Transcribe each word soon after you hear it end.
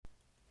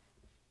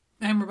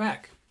And we're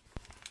back.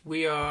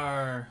 We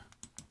are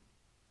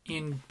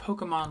in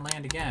Pokemon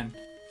Land again.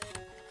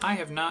 I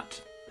have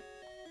not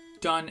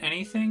done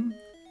anything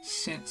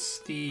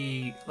since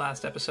the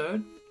last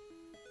episode.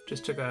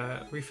 Just took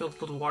a refilled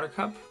little water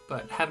cup,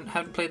 but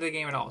haven't played the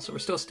game at all. So we're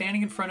still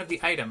standing in front of the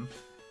item,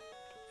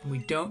 and we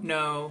don't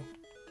know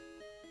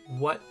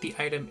what the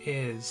item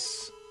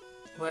is.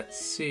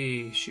 Let's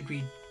see. Should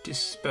we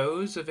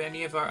dispose of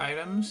any of our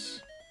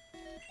items?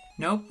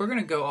 Nope, we're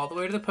gonna go all the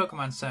way to the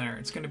Pokemon Center.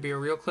 It's gonna be a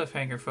real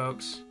cliffhanger,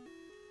 folks.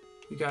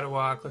 We gotta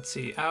walk, let's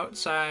see,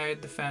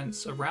 outside the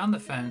fence, around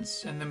the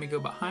fence, and then we go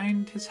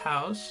behind his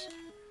house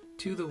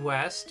to the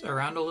west,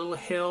 around a little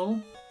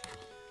hill.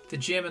 The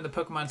gym and the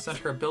Pokemon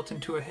Center are built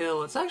into a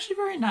hill. It's actually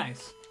very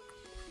nice.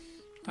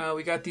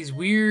 We got these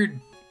weird,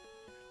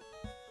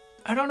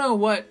 I don't know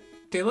what,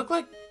 they look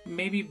like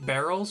maybe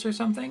barrels or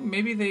something.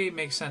 Maybe they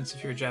make sense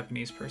if you're a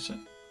Japanese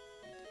person.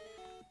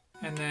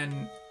 And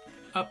then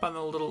up on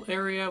the little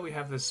area, we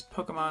have this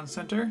Pokemon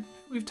Center.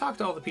 We've talked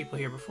to all the people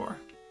here before.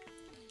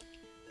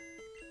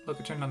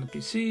 Loca turned on the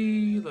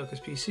PC,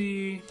 Loca's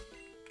PC,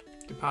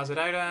 deposit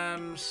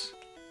items,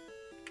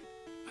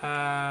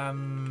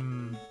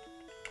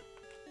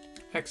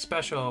 X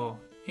special,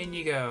 in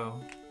you go.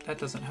 That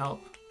doesn't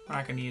help. We're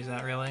not going to use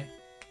that really.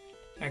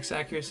 X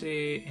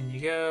accuracy, in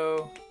you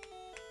go.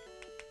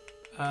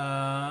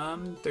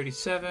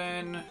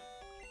 37.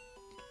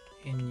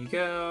 In you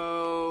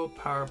go.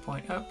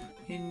 PowerPoint up.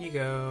 In you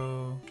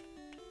go.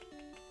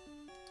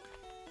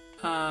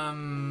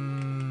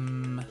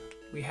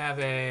 We have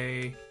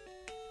a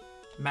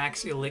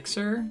Max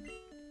Elixir.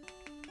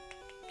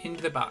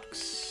 Into the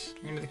box.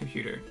 Into the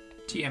computer.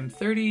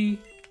 TM30.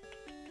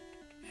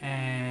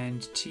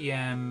 And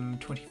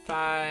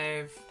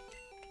TM25.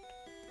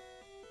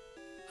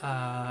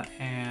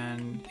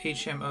 And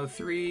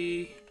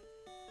HM03.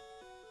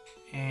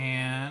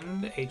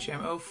 And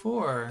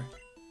HM04.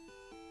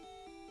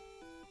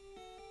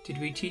 Did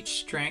we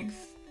teach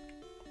strength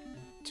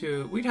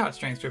to... We taught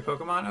strength to a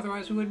Pokemon,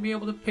 otherwise we wouldn't be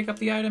able to pick up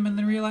the item and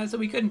then realize that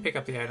we couldn't pick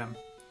up the item.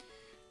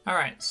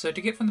 Alright, so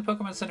to get from the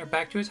Pokemon Center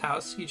back to his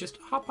house, you just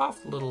hop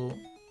off the little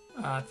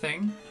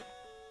thing,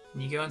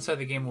 and you go inside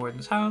the Game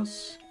Warden's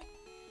house,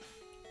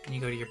 and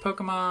you go to your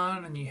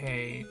Pokemon, and you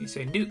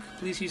say, Nuke,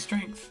 please use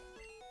strength.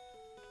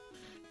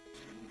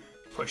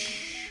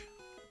 Push.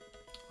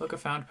 Look, a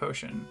found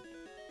potion.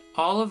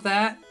 All of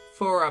that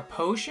for a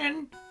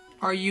potion?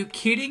 Are you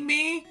kidding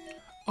me?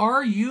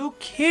 Are you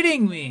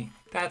kidding me?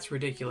 That's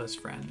ridiculous,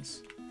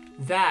 friends.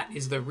 That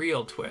is the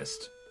real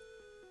twist.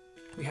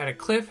 We had a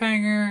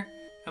cliffhanger,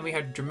 and we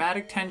had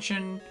dramatic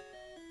tension.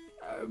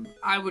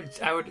 I would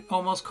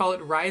almost call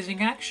it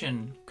rising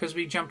action, because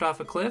we jumped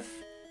off a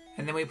cliff,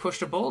 and then we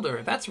pushed a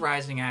boulder. That's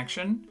rising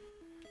action.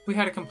 We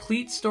had a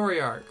complete story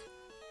arc,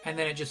 and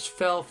then it just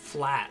fell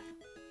flat.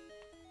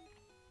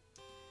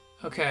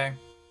 Okay,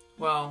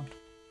 well,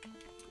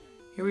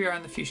 here we are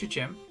in the Fuchsia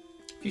Gym.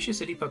 Fuchsia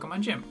City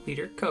Pokemon Gym.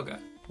 Leader, Koga.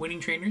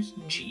 Winning trainers,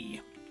 G.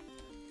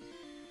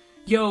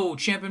 Yo,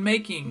 champion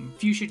making.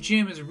 Fuchsia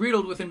Gym is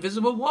riddled with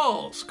invisible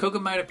walls.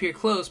 Koga might appear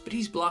close, but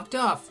he's blocked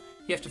off.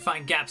 You have to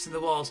find gaps in the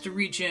walls to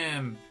reach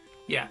him.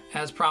 Yeah,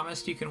 as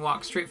promised, you can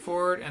walk straight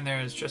forward, and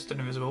there's just an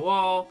invisible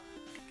wall.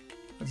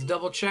 Let's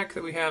double check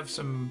that we have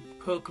some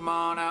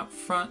Pokemon out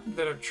front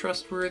that are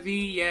trustworthy.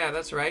 Yeah,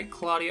 that's right,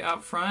 Claudia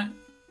out front.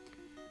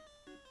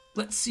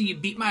 Let's see you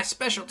beat my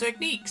special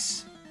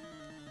techniques.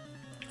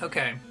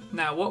 Okay,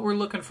 now what we're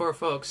looking for,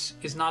 folks,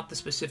 is not the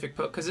specific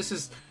because this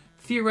is,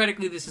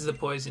 theoretically, this is the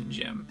Poison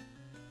Gym.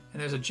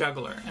 And there's a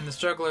Juggler, and this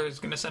Juggler is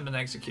going to send an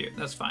Execute.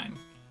 That's fine.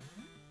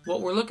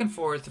 What we're looking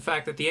for is the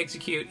fact that the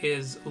Execute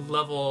is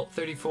level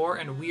 34,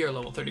 and we are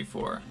level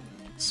 34.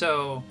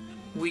 So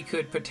we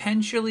could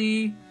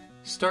potentially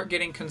start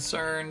getting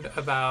concerned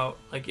about,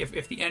 like,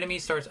 if the enemy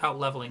starts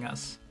out-leveling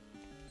us,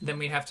 then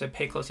we'd have to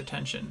pay close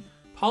attention.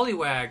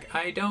 Poliwag.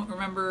 I don't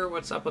remember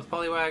what's up with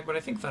Poliwag, but I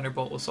think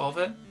Thunderbolt will solve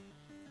it.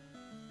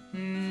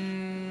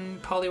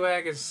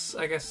 Poliwag is,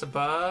 I guess,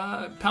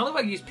 above.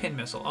 Poliwag used Pin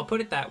Missile. I'll put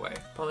it that way.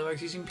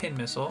 Poliwag's using Pin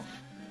Missile.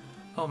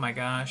 Oh my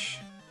gosh.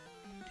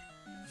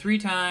 3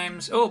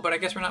 times. Oh, but I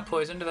guess we're not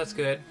poisoned. That's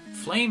good.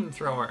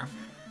 Flamethrower.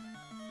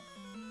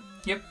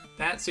 Yep,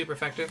 that's super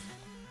effective.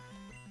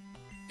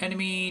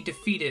 Enemy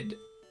defeated.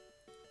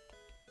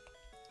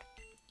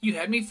 You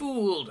had me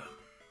fooled.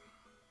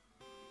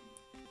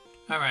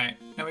 Alright,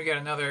 now we got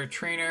another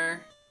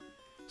trainer.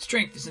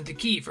 Strength isn't the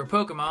key for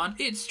Pokemon,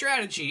 it's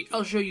strategy.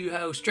 I'll show you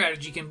how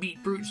strategy can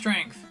beat brute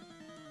strength.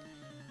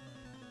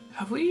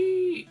 Have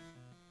we...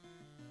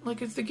 Like,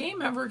 does the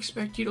game ever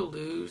expect you to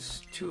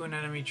lose to an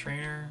enemy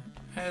trainer?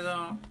 I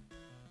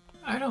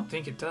don't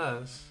think it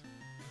does.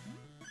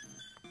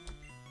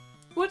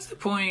 What's the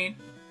point?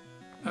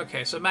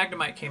 Okay, so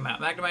Magnemite came out.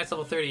 Magnemite's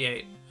level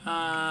 38.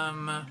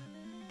 I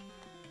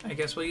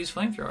guess we'll use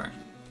Flamethrower.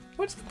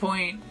 What's the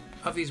point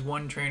of these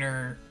one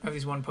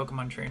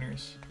Pokemon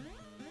trainers?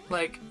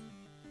 Like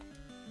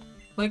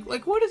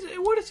what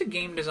is a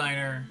game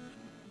designer?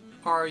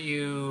 Are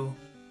you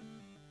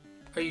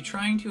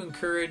trying to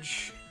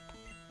encourage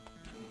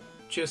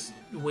just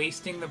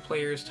wasting the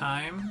player's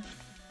time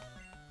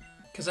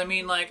Because, I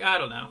mean, like, I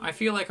don't know. I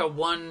feel like a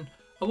one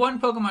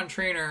Pokemon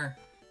trainer,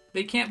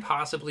 they can't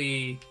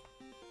possibly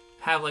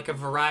have, like, a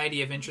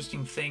variety of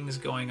interesting things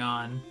going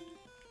on.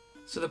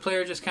 So the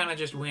player just kind of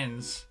just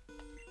wins.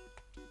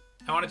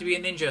 I want it to be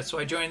a ninja, so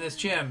I joined this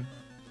gym.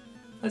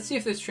 Let's see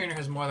if this trainer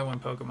has more than one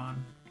Pokemon.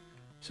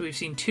 So we've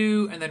seen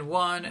 2, and then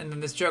 1, and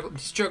then this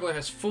juggler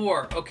has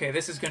 4. Okay,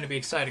 this is going to be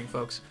exciting,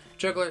 folks.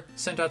 Juggler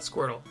sent out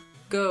Squirtle.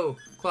 Go,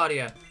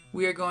 Claudia.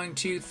 We are going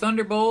to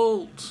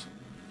Thunderbolt.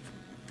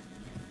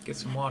 Get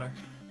some water.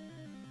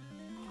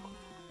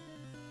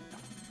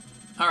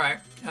 Alright,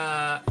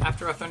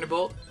 after our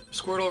Thunderbolt,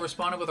 Squirtle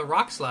responded with a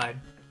Rock Slide.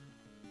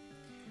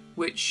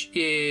 Which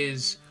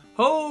is...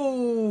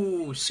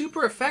 Oh!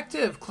 Super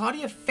effective!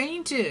 Claudia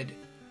fainted!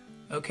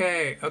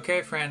 Okay,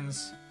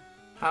 friends.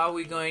 How are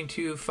we going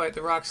to fight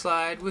the Rock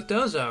Slide with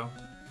Dozo?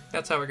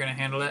 That's how we're going to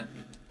handle it.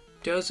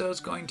 Dozo's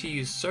going to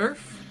use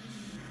Surf.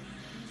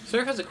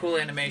 Surf has a cool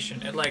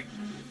animation. It, like,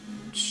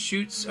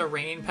 shoots a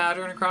rain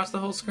pattern across the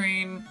whole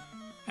screen,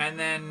 and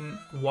then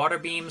water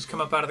beams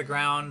come up out of the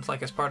ground,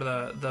 like as part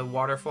of the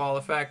waterfall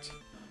effect.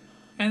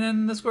 And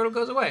then the Squirtle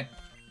goes away.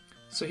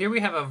 So here we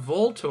have a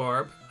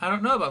Voltorb. I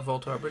don't know about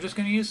Voltorb. We're just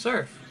going to use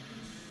Surf.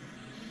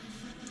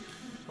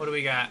 What do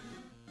we got?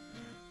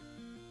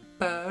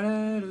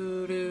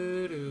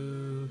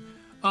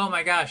 Oh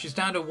my gosh, it's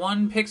down to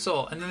 1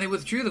 pixel, and then they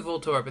withdrew the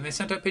Voltorb, and they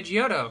sent out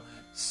Pidgeotto.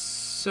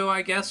 So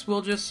I guess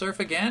we'll just Surf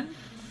again?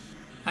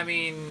 I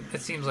mean,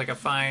 it seems like a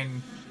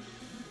fine...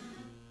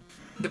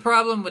 The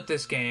problem with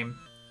this game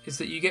is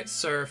that you get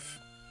Surf,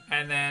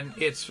 and then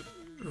it's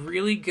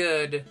really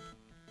good,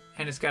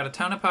 and it's got a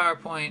ton of power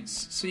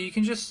points, so you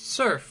can just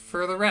Surf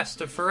for the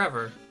rest of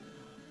forever.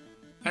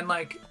 And,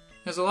 like,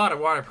 there's a lot of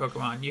water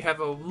Pokemon. You have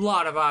a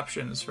lot of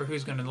options for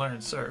who's going to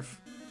learn Surf.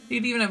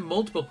 You'd even have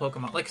multiple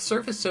Pokemon. Like,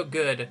 Surf is so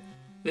good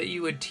that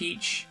you would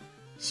teach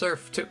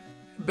Surf to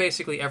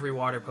basically every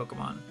water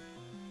Pokemon.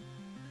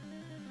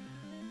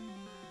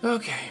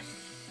 Okay.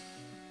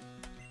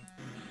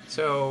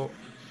 So,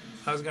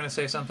 I was going to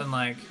say something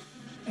like,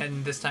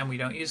 and this time we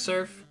don't use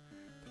Surf.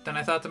 But then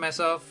I thought to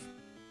myself,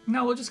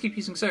 no, we'll just keep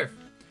using Surf.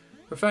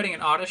 We're fighting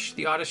an Oddish.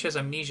 The Oddish has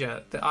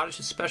Amnesia. The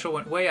Oddish's special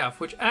went way off,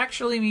 which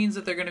actually means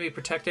that they're going to be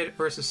protected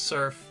versus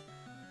Surf.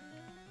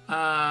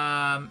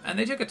 And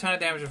they took a ton of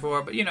damage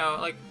before, but you know,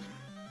 like,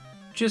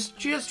 just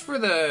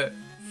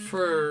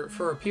for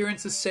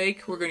appearance's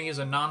sake, we're going to use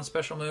a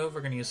non-special move.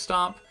 We're going to use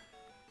Stomp.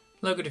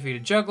 Logo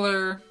defeated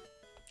Juggler.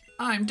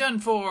 I'm done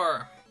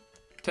for.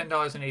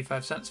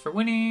 $10.85 for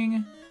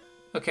winning.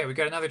 Okay, we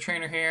got another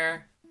trainer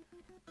here.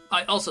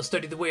 I also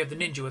studied the way of the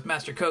ninja with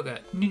Master Koga.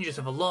 Ninjas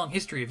have a long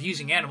history of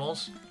using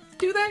animals.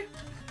 Do they?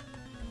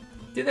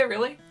 Do they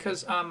really?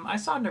 Because I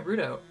saw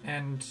Naruto,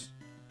 and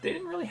they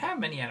didn't really have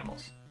many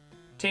animals.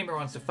 Tamer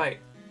wants to fight.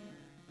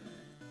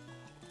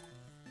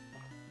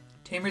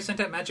 Tamer sent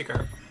out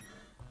Magikarp.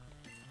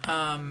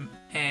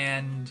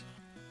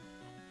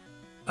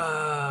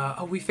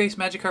 We faced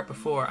Magikarp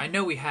before. I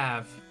know we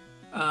have.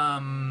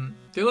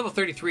 They're level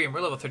 33 and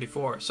we're level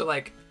 34, so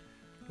like,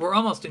 we're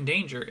almost in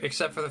danger,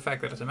 except for the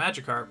fact that it's a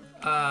Magikarp.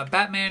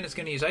 Batman is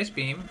going to use Ice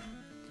Beam.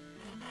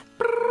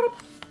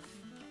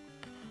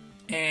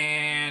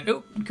 And,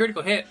 oh,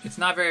 critical hit. It's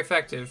not very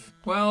effective.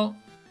 Well,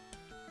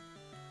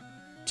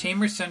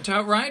 Tamer sent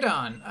out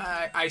Rhydon.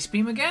 Ice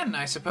Beam again,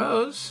 I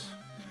suppose.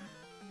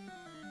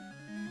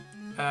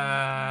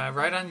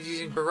 Rhydon's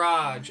using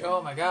Barrage.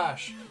 Oh my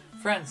gosh.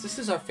 Friends, this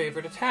is our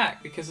favorite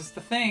attack, because it's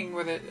the thing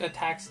where it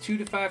attacks 2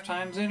 to 5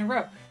 times in a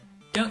row.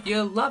 Don't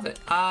you love it?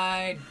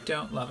 I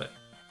don't love it.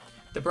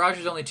 The Barrage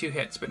is only 2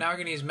 hits, but now we're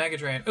going to use Mega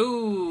Drain.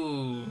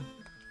 Ooh!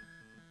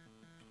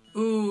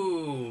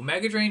 Ooh!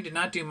 Mega Drain did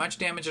not do much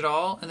damage at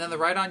all, and then the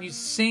Rhydon used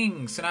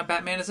Sing, so now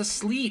Batman is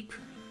asleep.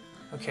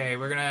 Okay,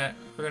 we're gonna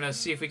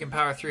see if we can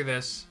power through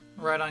this.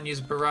 Rhydon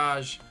used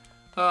Barrage.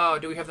 Oh,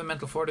 do we have the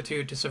mental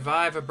fortitude to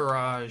survive a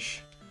Barrage?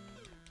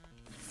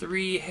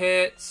 3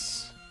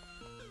 hits.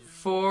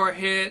 4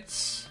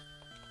 hits.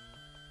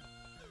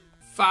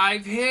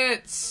 5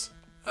 hits.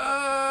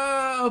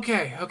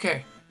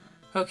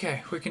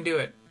 Okay, we can do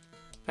it.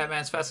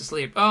 Batman's fast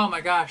asleep. Oh my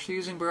gosh, they're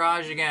using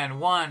Barrage again.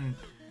 1,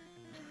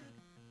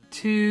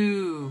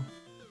 2,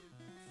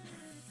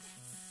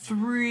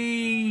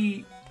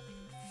 3.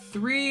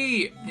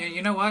 Yeah,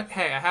 you know what?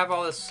 Hey, I have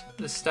all this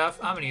stuff.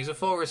 I'm gonna use a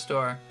full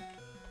restore.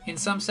 In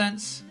some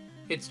sense,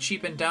 it's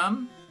cheap and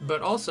dumb,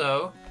 but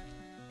also,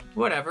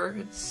 whatever.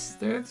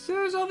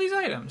 There's all these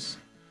items.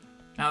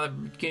 Now they're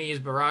gonna use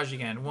Barrage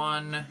again.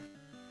 1,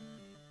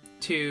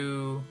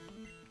 2.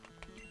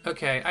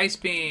 Okay, Ice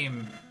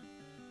Beam.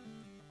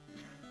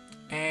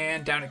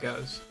 And down it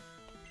goes.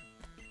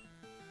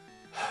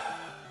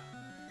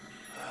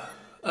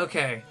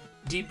 Okay,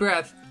 deep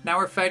breath. Now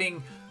we're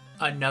fighting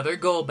another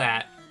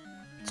Golbat.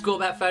 It's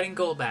Golbat fighting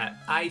Golbat.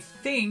 I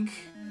think...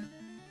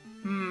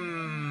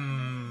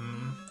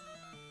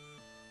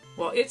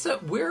 Well,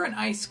 we're an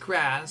Ice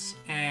Grass,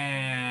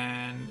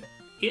 and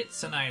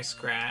it's an Ice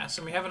Grass,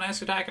 and we have an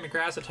Ice attack and a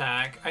Grass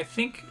attack.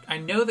 I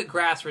know that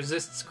Grass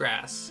resists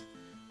Grass.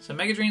 So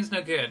Mega Drain's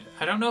no good.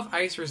 I don't know if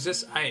ice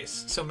resists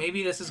ice, so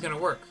maybe this is going to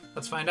work.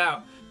 Let's find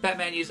out.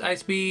 Batman used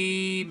Ice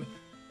Beam.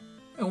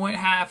 It went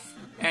half,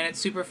 and it's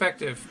super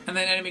effective. And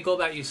then enemy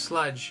Golbat used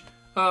Sludge.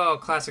 Oh,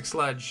 classic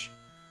Sludge.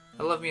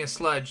 I love me a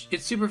Sludge.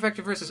 It's super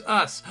effective versus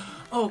us.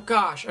 Oh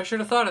gosh, I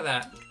should have thought of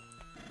that.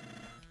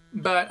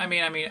 But, I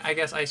mean, I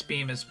guess Ice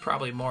Beam is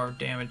probably more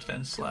damage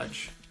than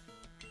Sludge.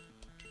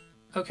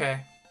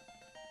 Okay.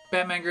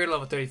 Batman grew to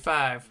level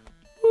 35.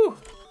 Woo!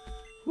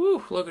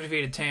 Woo! Loco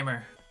defeated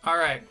Tamer.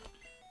 Alright.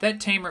 That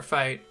Tamer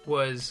fight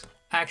was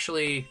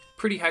actually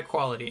pretty high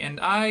quality, and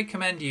I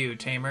commend you,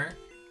 Tamer.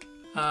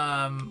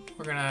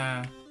 We're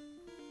gonna...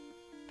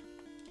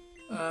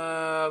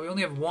 we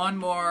only have one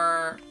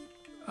more...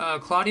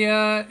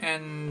 Claudia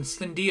and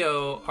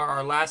Slindio are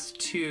our last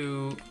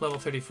two level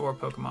 34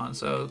 Pokemon.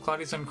 So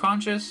Claudia's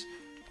unconscious,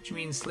 which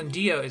means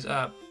Slindio is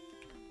up.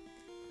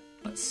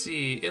 Let's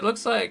see. It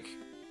looks like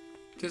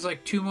there's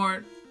like two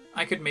more.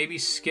 I could maybe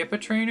skip a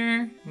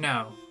trainer.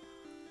 No.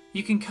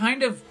 You can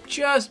kind of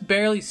just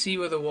barely see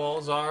where the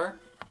walls are.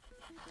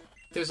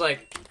 There's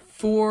like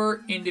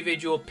 4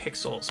 individual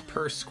pixels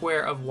per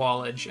square of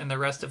wallage, and the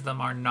rest of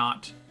them are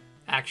not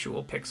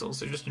actual pixels.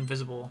 They're just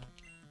invisible.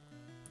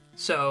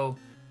 So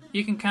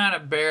you can kind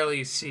of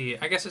barely see.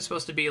 I guess it's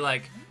supposed to be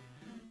like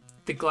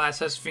the glass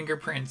has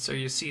fingerprints, or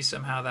you see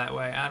somehow that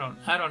way. I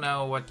don't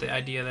know what the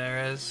idea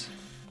there is.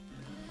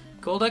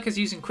 Golduck is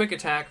using Quick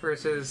Attack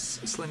versus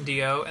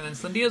Slindio, and then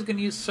Slindio's going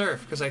to use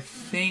Surf, because I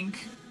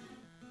think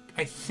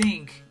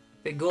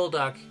that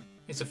Golduck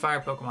is a fire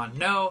Pokemon.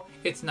 No,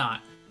 it's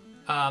not.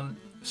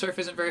 Surf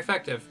isn't very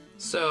effective.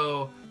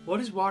 So,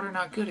 what is water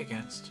not good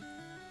against?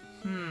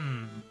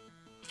 I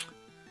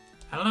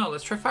don't know.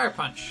 Let's try Fire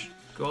Punch.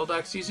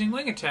 Golduck's using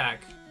Wing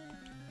Attack.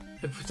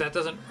 If that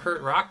doesn't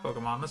hurt rock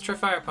Pokemon, let's try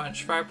Fire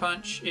Punch. Fire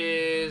Punch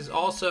is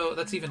also...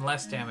 that's even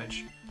less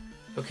damage.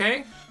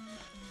 Okay?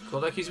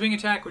 Golduck uses Wing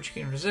Attack, which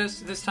you can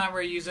resist. This time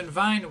we're using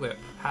Vine Whip.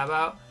 How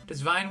about...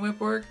 does Vine Whip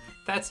work?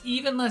 That's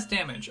even less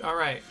damage.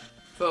 Alright,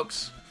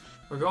 folks.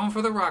 We're going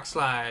for the Rock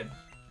Slide.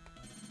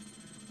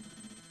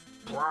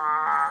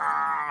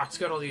 It's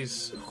got all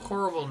these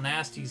horrible,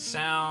 nasty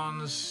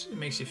sounds. It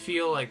makes you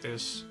feel like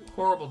there's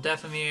horrible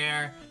death in the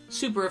air.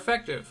 Super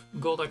effective.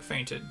 Golduck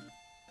fainted.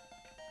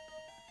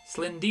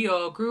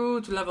 Slindio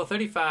grew to level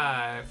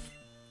 35.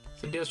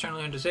 Slindio's trying to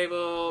learn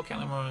Disable. Can't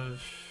learn more...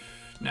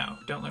 no,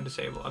 don't learn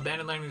Disable.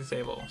 Abandon learning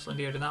Disable.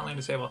 Slindio did not learn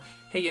Disable.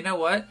 Hey, you know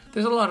what?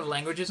 There's a lot of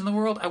languages in the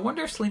world. I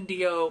wonder if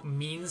Slindio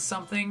means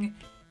something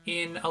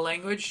in a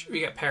language.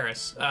 We got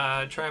Paris.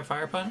 Try a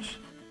Fire Punch.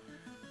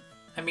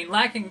 I mean,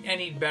 lacking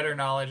any better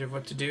knowledge of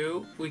what to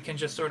do, we can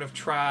just sort of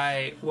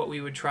try what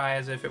we would try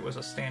as if it was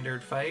a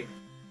standard fight.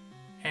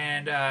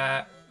 And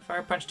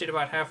Fire Punch did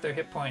about half their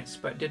hit points,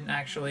 but didn't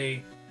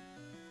actually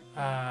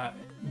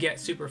get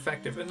super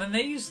effective. And then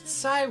they used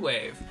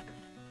Psywave.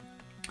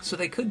 So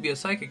they could be a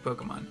psychic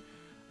Pokemon.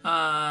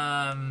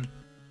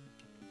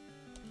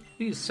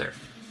 Use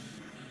Surf.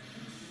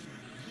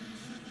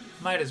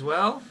 Might as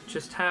well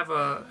just have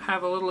a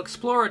little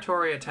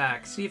exploratory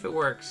attack. See if it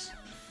works.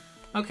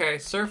 Okay,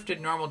 Surf did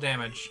normal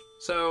damage.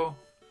 So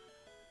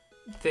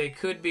they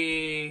could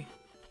be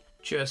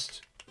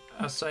just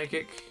a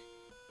psychic.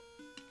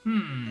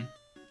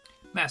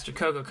 Master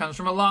Koga comes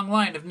from a long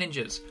line of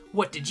ninjas.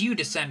 What did you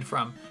descend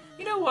from?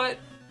 You know what?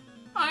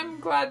 I'm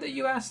glad that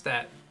you asked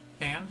that,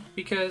 man.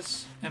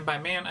 Because, and by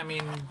man, I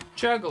mean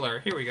Juggler.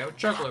 Here we go.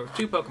 Juggler with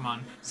 2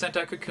 Pokemon. Sent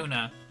out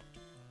Kakuna.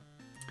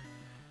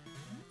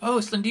 Oh,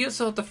 Slindio's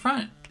still at the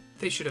front.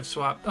 They should have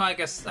swapped. Oh, I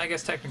guess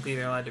technically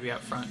they're allowed to be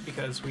out front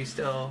because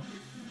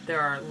they're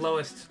our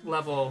lowest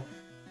level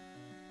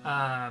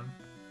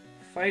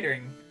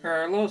fighting, or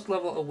our lowest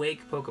level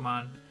awake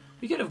Pokemon.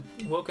 We could have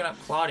woken up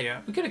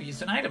Claudia. We could have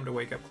used an item to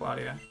wake up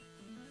Claudia.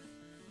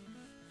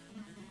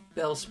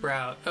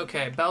 Bellsprout.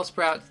 Okay,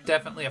 Bellsprout's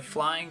definitely a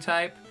flying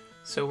type,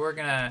 so we're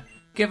gonna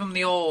give him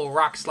the old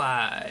Rock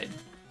Slide.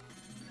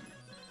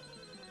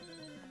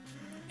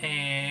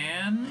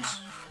 And...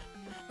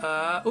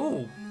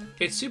 ooh!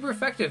 It's super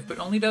effective, but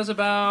only does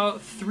about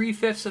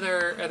 3/5 of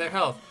their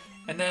health.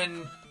 And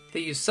then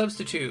they use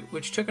Substitute,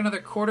 which took another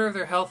quarter of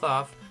their health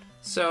off.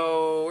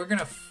 So we're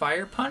gonna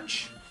Fire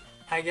Punch,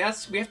 I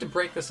guess. We have to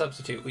break the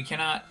Substitute. We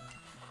cannot...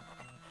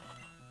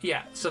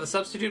 yeah, so the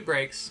Substitute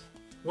breaks.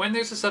 When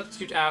there's a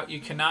Substitute out,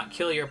 you cannot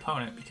kill your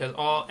opponent because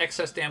all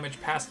excess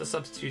damage past the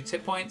Substitute's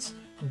hit points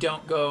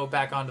don't go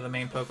back onto the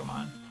main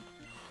Pokemon.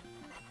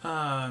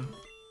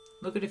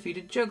 Look at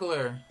defeated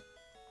Juggler.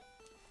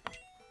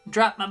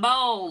 Drop my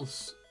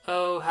balls!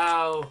 Oh,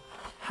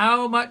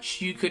 how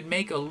much you could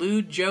make a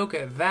lewd joke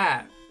at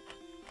that.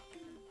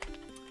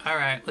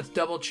 Alright, let's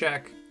double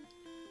check.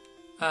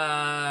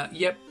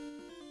 Yep.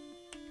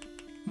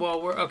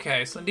 Well, we're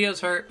okay.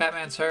 Slindio's hurt,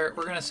 Batman's hurt.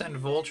 We're gonna send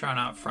Voltron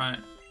out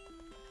front.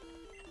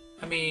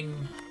 I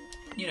mean,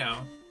 you know.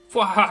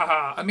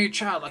 A mere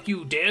child like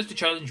you dares to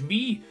challenge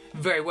me?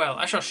 Very well,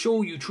 I shall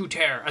show you true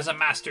terror as a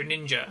master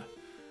ninja.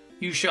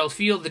 You shall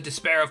feel the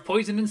despair of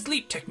poison and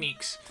sleep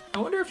techniques. I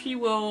wonder if he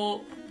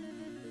will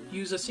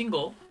use a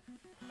single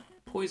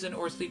poison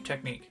or sleep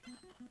technique.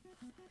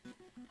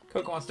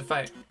 Koga wants to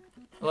fight.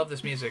 I love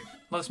this music. I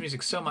love this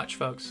music so much,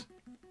 folks.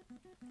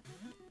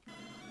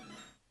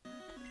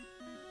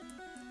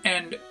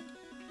 And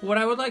what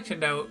I would like to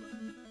note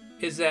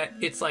is that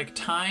it's like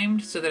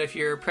timed so that if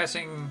you're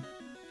pressing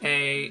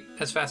A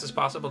as fast as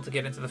possible to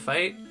get into the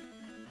fight,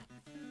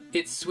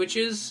 it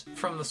switches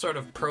from the sort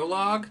of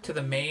prologue to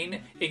the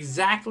main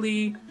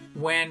exactly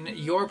when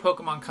your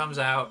Pokemon comes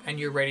out and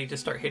you're ready to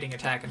start hitting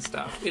attack and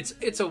stuff.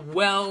 It's a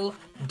well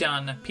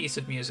done piece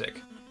of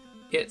music.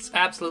 It's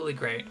absolutely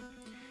great.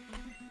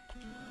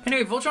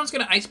 Anyway, Voltron's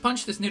gonna Ice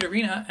Punch this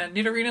Nidorina, and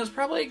Nidorina's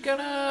probably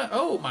gonna...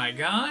 Oh my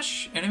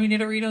gosh! Enemy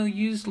Nidorino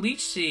used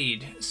Leech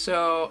Seed,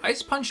 so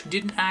Ice Punch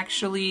didn't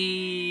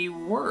actually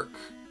work.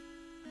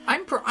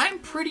 I'm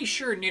pretty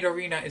sure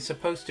Nidorina is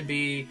supposed to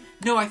be...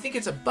 No, I think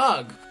it's a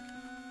bug.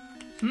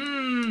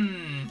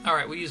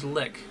 Alright, we'll use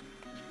Lick.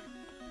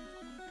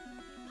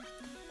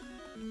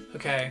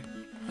 Okay.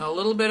 A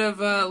little bit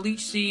of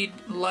Leech Seed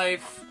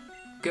life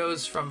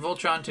goes from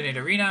Voltron to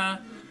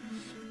Nidorina.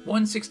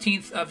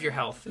 1/16 of your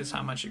health is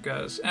how much it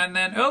goes. And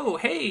then, oh,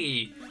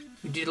 hey!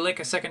 We did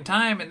Lick a second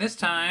time, and this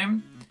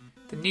time,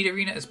 the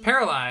Nidorina is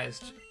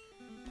paralyzed.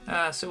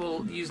 So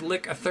we'll use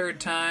Lick a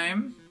third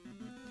time.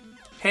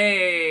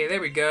 Hey,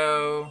 there we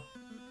go.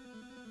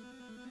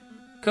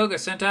 Koga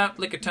sent out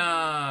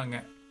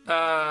Lickitung.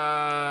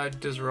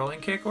 Does Rolling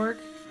Kick work?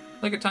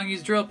 Lickitung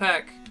used Drill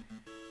Peck.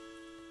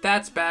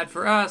 That's bad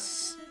for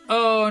us.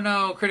 Oh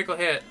no, critical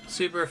hit.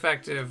 Super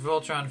effective.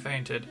 Voltron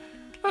fainted.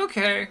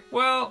 Okay,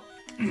 well...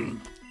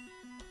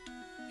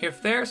 if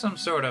they're some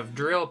sort of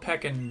drill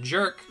peckin'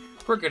 jerk,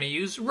 we're gonna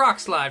use Rock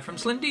Slide from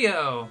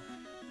Slindio.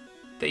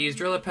 They used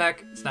Drill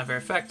Peck, it's not very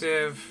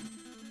effective.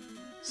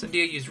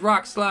 Slindio used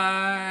Rock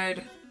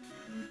Slide.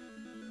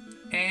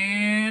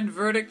 And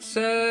verdict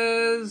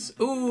says,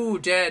 ooh,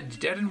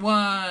 dead in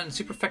 1,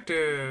 super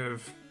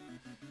effective.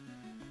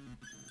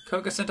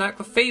 Koga sent out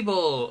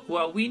Clefable.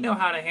 Well, we know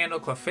how to handle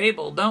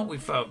Clefable, don't we,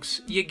 folks?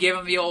 You give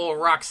him the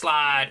old Rock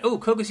Slide. Oh,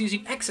 Koga's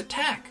using X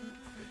Attack.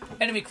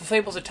 Enemy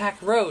Clefable's attack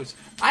rose.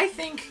 I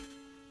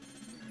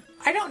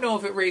don't know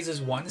if it raises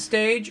one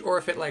stage or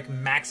if it like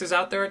maxes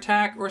out their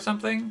attack or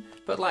something,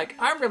 but like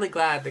I'm really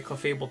glad that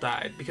Clefable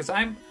died because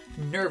I'm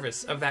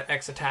nervous of that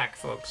X attack,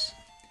 folks.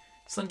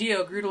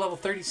 Slindio grew to level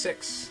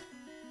 36.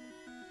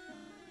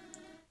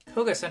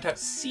 Koga sent out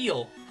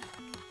Seal.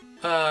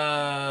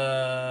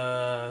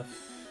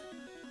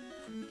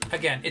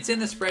 Again, it's in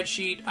the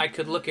spreadsheet. I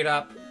could look it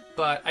up,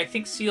 but I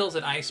think Seal's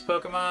an ice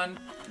Pokemon.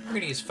 We're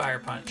gonna use Fire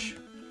Punch.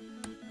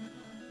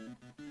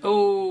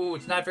 Oh,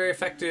 it's not very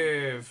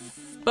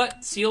effective.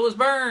 But Seal is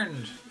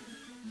burned.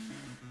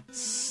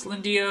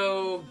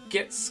 Slindio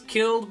gets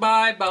killed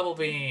by Bubble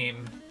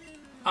Beam.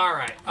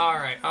 Alright.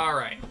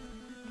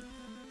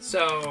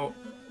 So,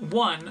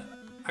 one,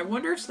 I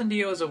wonder if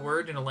Slindio is a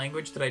word in a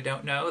language that I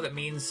don't know that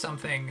means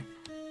something,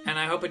 and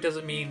I hope it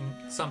doesn't mean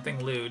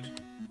something lewd.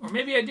 Or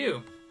maybe I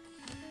do.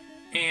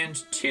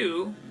 And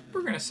two, we're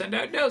going to send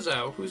out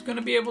Dozo, who's going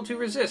to be able to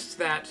resist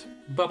that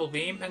Bubble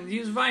Beam and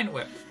use Vine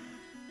Whip.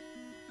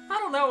 I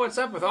don't know what's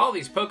up with all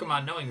these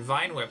Pokemon knowing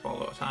Vine Whip all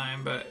the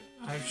time, but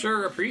I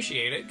sure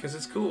appreciate it, because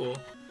it's cool.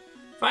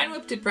 Vine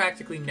Whip did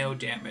practically no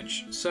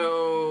damage,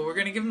 so we're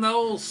going to give him the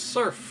old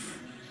Surf.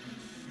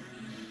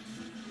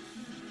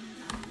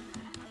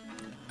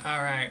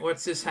 Alright,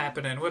 what's this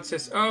happening? What's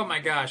this? Oh my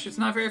gosh, it's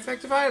not very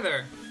effective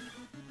either.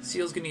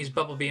 Seal's going to use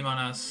Bubble Beam on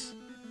us.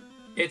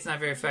 It's not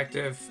very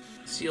effective.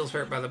 Seal's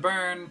hurt by the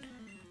burn.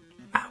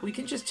 We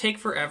can just take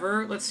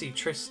forever. Let's see,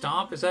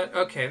 Stomp, is that?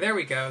 Okay, there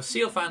we go.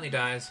 Seal finally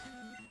dies.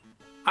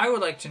 I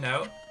would like to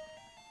note,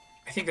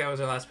 I think that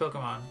was our last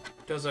Pokemon.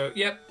 Dozo,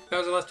 yep, that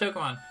was our last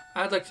Pokemon.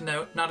 I'd like to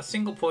note, not a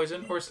single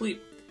poison or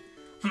sleep.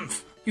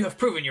 Humph, you have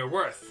proven your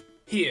worth.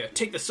 Here,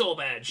 take the Soul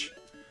Badge.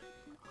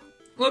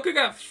 Look, I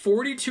got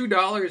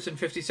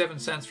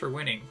 $42.57 for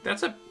winning.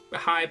 That's a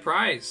high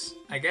prize,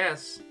 I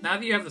guess. Now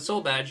that you have the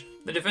Soul Badge,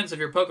 the defense of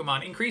your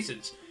Pokemon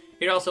increases.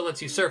 It also lets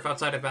you surf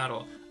outside of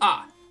battle.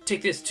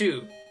 Take this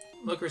too.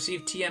 Look,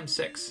 receive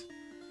TM6.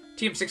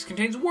 TM6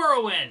 contains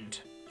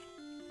Whirlwind.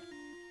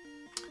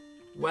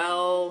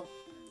 Well,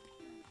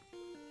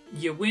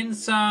 you win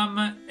some,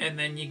 and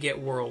then you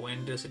get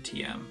Whirlwind as a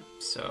TM.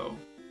 So,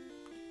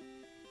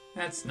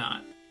 that's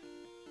not.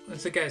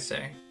 What's the guy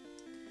say?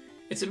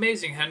 It's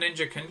amazing how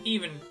Ninja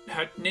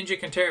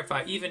can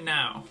terrify even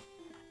now.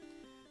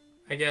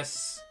 I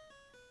guess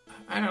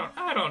I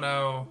don't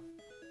know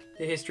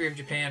the history of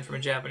Japan from a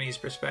Japanese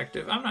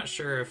perspective. I'm not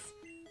sure if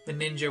the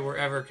ninja were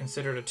ever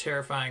considered a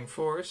terrifying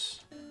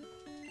force.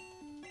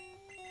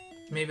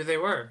 Maybe they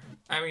were.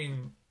 I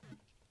mean,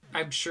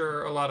 I'm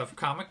sure a lot of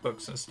comic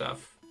books and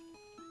stuff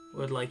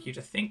would like you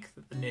to think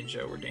that the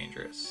ninja were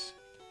dangerous.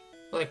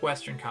 Like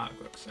Western comic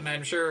books. And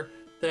I'm sure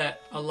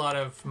that a lot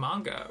of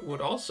manga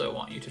would also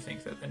want you to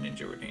think that the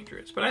ninja were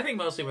dangerous. But I think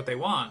mostly what they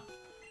want,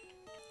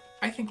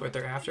 I think what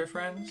they're after,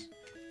 friends,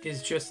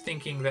 is just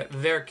thinking that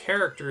their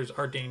characters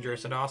are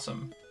dangerous and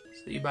awesome,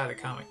 so that you buy the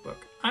comic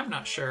book. I'm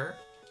not sure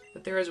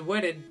that they're as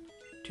wedded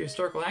to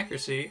historical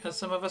accuracy as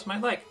some of us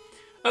might like.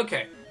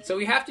 Okay, so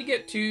we have to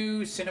get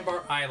to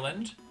Cinnabar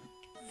Island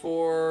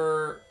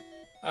for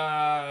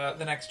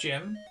the next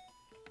gym.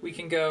 We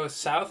can go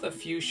south of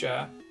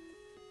Fuchsia.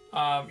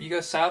 You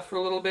go south for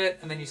a little bit,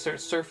 and then you start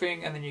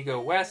surfing, and then you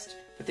go west,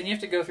 but then you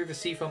have to go through the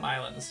Seafoam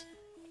Islands.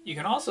 You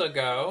can also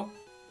go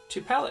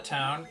to Pallet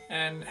Town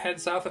and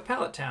head south of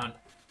Pallet Town.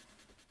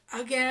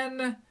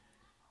 Again,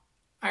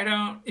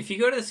 if you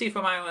go to the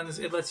Seafoam Islands,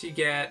 it lets you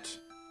get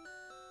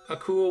a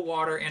cool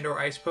water and or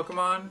ice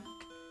Pokemon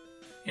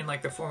in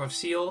like the form of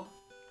Seal.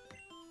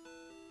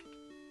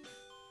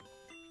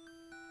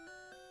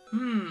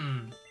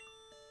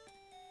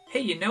 Hey,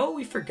 you know what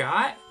we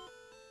forgot?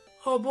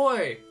 Oh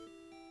boy.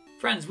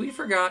 Friends, we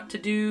forgot to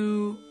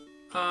do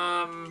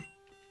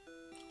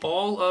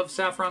all of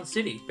Saffron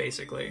City,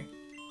 basically.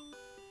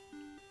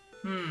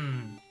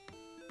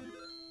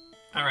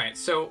 Alright,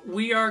 so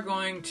we are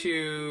going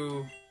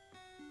to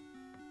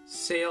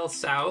sail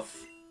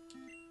south.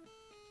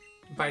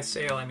 By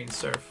sail, I mean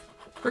surf.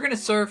 We're going to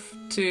surf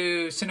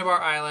to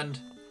Cinnabar Island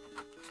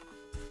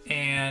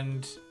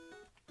and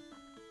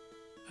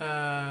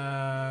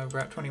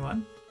Route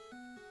 21.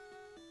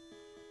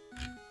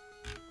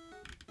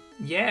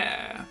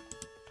 Yeah.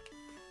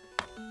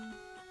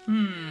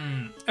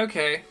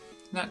 Okay.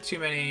 Not too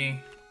many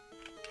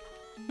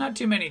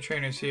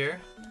trainers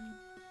here.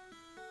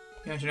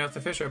 You want to know if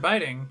the fish are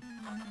biting?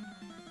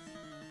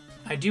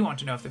 I do want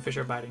to know if the fish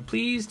are biting.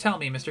 Please tell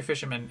me, Mr.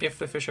 Fisherman, if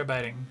the fish are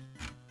biting.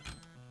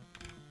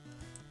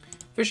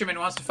 Fisherman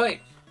wants to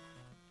fight.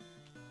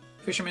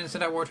 Fisherman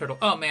sent out Wartortle.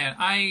 Oh man,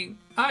 I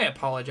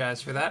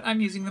apologize for that.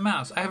 I'm using the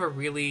mouse. I have a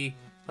really,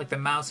 the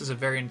mouse is a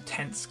very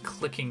intense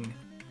clicking.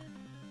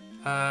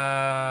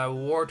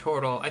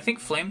 Wartortle. I think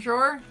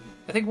Flamethrower?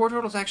 I think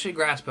Wartortle's actually a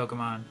grass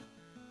Pokemon.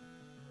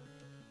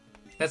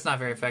 That's not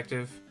very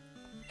effective.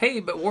 Hey,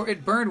 but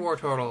it burned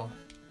Wartortle.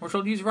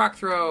 Wartortle used Rock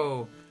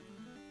Throw.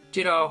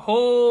 Did a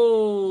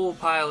whole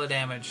pile of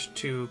damage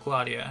to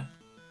Claudia.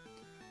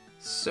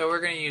 So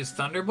we're going to use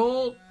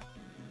Thunderbolt,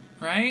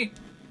 right?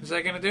 Is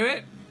that going to do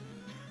it?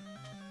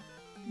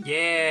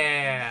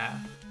 Yeah.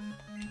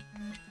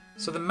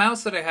 So the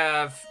mouse that I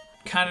have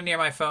kind of near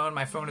my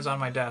phone is on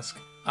my desk.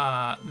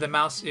 The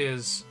mouse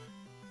is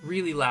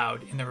really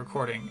loud in the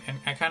recording, and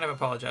I kind of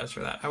apologize for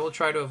that. I will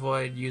try to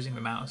avoid using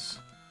the mouse.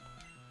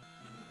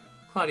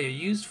 Claudia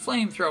used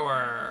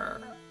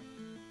Flamethrower.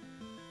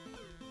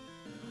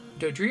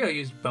 Dodrio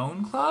used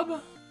Bone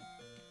Club?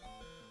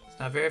 It's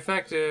not very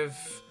effective.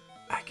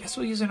 I guess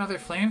we'll use another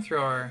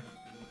Flamethrower.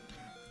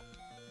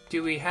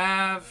 Do we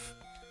have...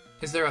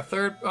 Is there a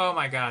third... Oh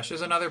my gosh,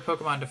 there's another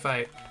Pokemon to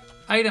fight.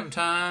 Item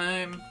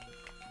time!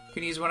 We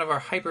can use one of our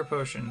Hyper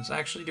Potions.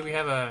 Actually, do we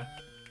have a...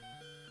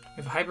 We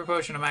have a Hyper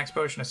Potion, a Max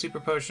Potion, a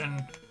Super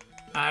Potion.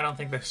 I don't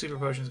think the Super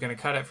Potion is going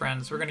to cut it,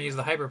 friends. We're going to use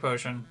the Hyper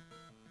Potion.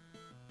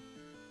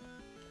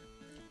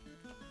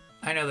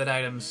 I know that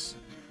items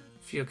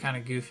feel kind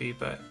of goofy,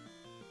 but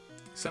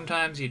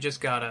sometimes you just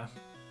gotta...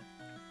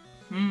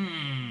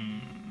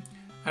 I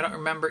don't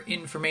remember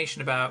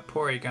information about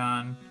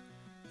Porygon,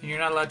 and you're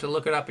not allowed to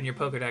look it up in your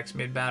Pokedex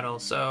mid-battle,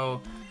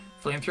 so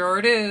Flamethrower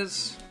it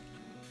is.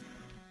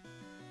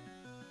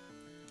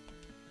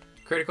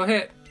 Critical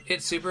hit.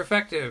 It's super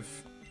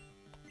effective.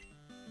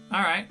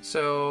 Alright,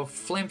 so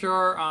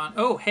Flamethrower on...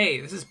 Oh, hey,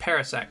 this is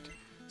Parasect.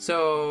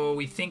 So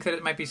we think that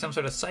it might be some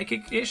sort of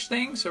psychic-ish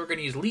thing, so we're going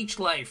to use Leech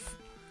Life.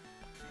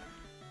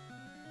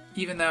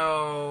 Even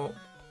though...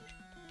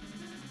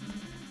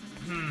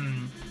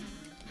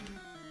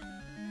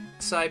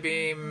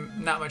 Psybeam,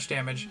 not much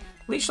damage.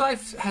 Leech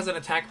Life has an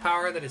attack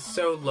power that is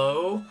so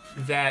low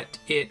that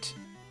it...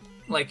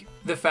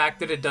 the fact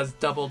that it does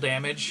double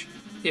damage,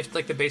 if,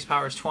 the base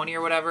power is 20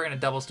 or whatever, and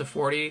it doubles to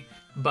 40,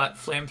 but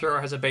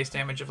Flamethrower has a base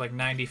damage of,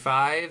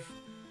 95,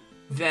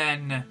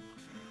 then...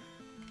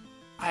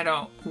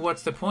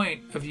 What's the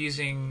point of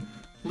using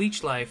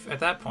Leech Life at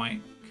that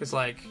point? Because,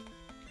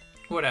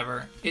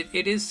 whatever.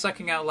 It is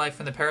sucking out life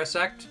in the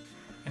Parasect,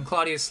 and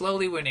Claudia is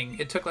slowly winning.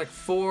 It took,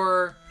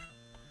 four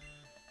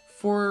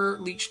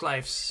Leech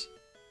Lives.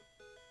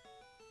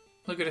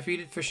 Look at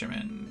defeated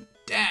Fisherman.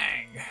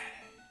 Dang!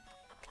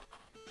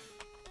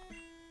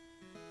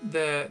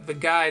 The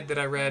guide that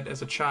I read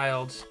as a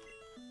child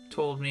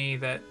told me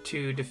that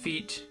to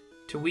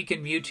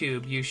weaken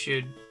Mewtwo,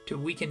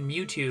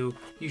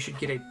 you should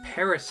get a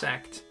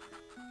Parasect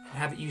and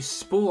have it use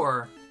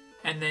Spore,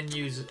 and then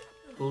use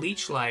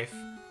Leech Life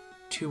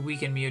to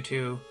weaken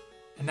Mewtwo.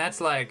 And that's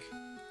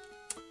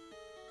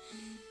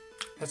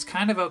that's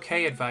kind of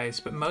okay advice,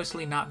 but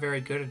mostly not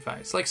very good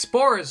advice.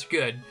 Spore is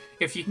good.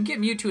 If you can get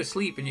Mewtwo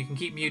asleep and you can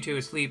keep Mewtwo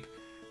asleep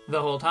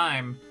the whole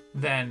time,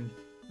 then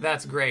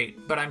that's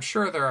great. But I'm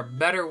sure there are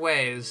better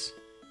ways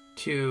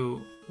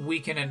to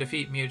weaken and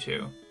defeat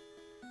Mewtwo.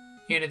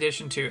 In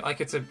addition to,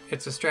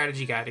 it's a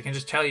strategy guide. It can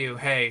just tell you,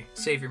 hey,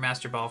 save your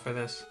Master Ball for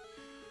this.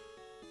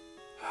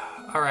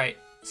 Alright,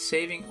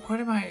 what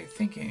am I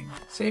thinking?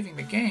 Saving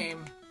the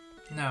game?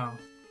 No.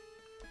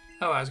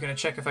 Oh, I was going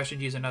to check if I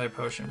should use another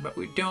potion, but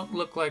we don't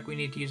look like we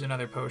need to use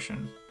another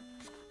potion.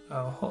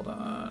 Oh, hold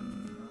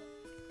on.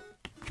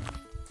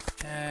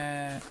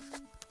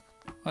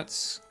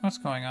 What's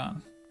going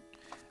on?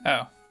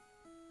 Oh.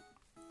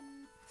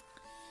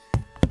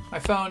 My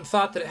phone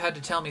thought that it had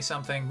to tell me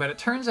something, but it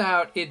turns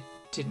out it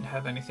didn't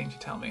have anything to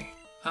tell me.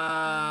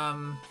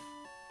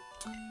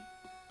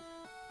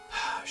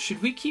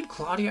 Should we keep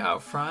Claudia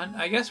out front?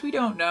 I guess we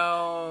don't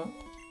know.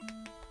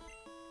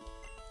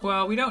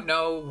 Well, we don't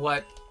know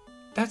what...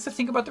 That's the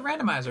thing about the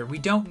randomizer. We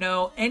don't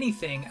know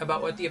anything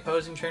about what the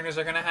opposing trainers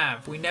are going to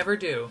have. We never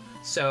do.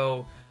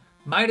 So,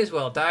 might as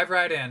well dive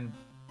right in.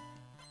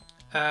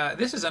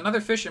 This is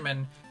another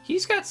fisherman.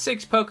 He's got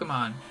 6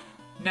 Pokemon.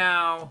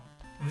 Now,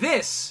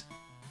 this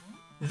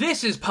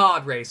is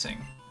pod racing,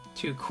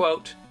 to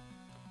quote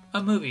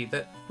a movie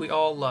that we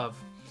all love.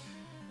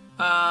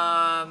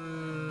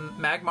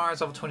 Magmar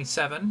is level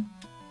 27.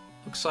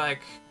 Looks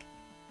like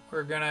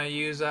we're gonna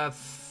use a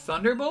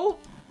Thunderbolt.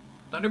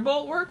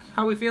 Thunderbolt work?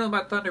 How are we feeling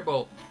about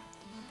Thunderbolt?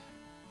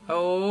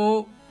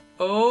 Oh.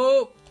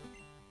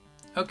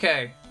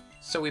 Okay,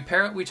 so we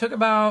took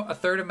about a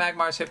third of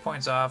Magmar's hit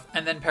points off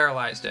and then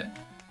paralyzed it.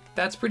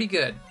 That's pretty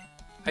good.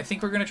 I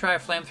think we're gonna try a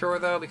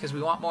Flamethrower though because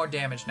we want more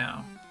damage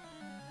now.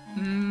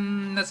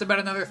 That's about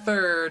another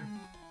third.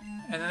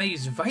 And then they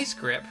use Vice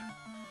Grip.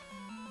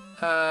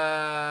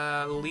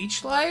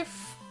 Leech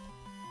Life?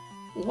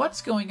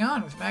 What's going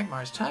on with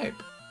Magmar's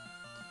type?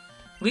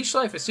 Leech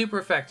Life is super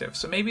effective,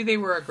 so maybe they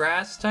were a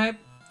grass type?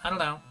 I don't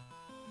know.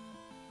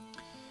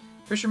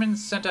 Fisherman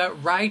sent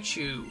out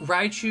Raichu.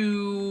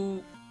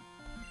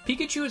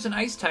 Pikachu is an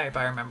ice type,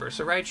 I remember,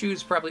 so Raichu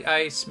is probably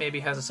ice, maybe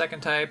has a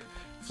second type.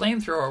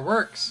 Flamethrower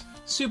works.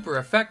 Super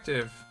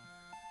effective.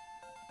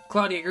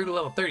 Claudia grew to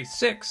level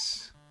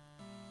 36.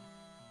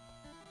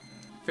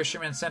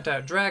 Fisherman sent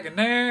out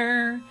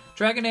Dragonair.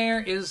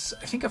 Dragonair is,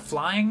 I think, a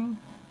flying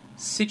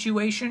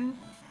situation.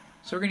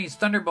 So we're going to use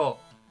Thunderbolt.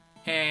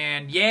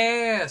 And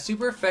yeah,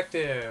 super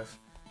effective.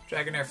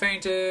 Dragonair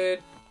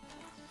fainted.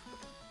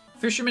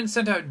 Fisherman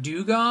sent out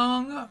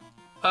Dugong.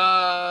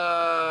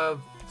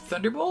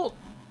 Thunderbolt?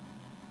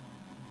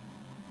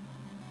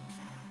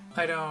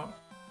 I don't...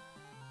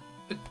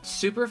 It's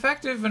super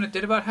effective, and it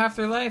did about half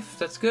their life.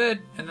 That's good.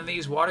 And then they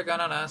use Water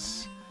Gun on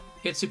us.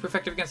 It's super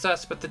effective against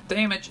us, but the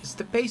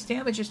base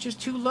damage is just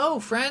too low,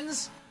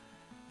 friends.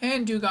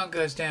 And Dugong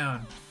goes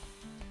down.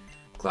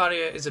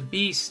 Claudia is a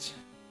beast.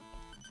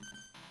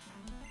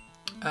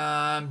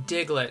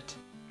 Diglett.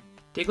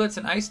 Diglett's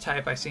an ice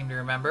type, I seem to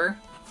remember.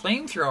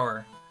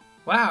 Flamethrower.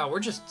 Wow, we're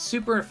just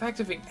super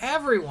effective in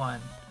everyone.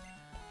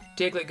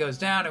 Diglett goes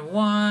down in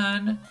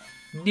 1.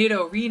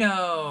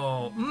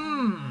 Nidorino.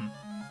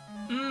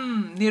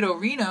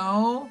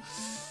 Nidorino.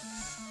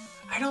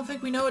 I don't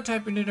think we know what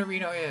type of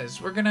Nidorino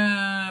is. We're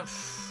gonna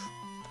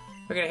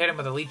hit him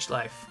with a Leech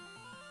Life.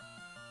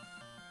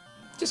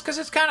 Just because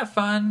it's kind of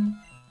fun.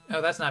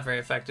 Oh, that's not very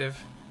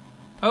effective.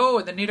 Oh,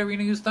 and the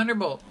Nidorino used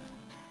Thunderbolt.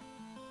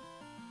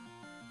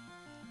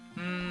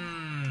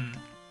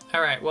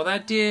 Alright, well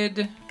that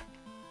did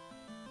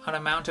an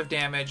amount of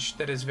damage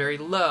that is very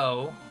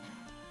low.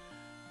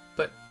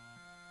 But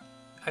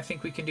I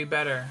think we can do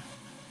better.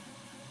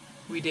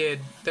 We did.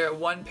 They're at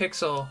 1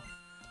 pixel.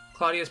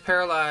 Claudia's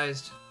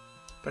paralyzed.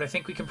 But I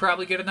think we can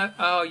probably get enough.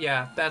 Oh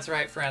yeah, that's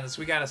right, friends.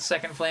 We got a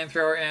second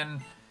Flamethrower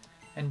in,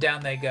 and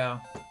down they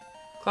go.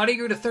 Claudia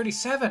grew to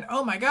 37.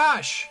 Oh my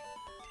gosh!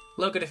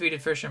 Loka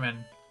defeated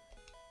Fisherman.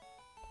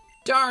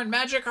 Darn,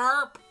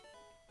 Magikarp!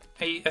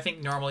 I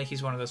think normally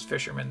he's one of those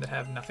fishermen that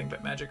have nothing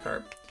but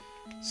Magikarp.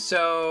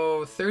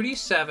 So,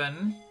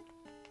 37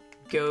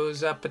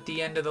 goes up at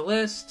the end of the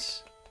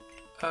list.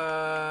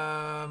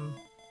 And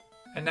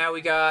now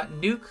we got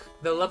Nuke,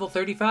 the level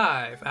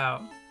 35,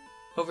 out.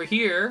 Over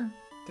here,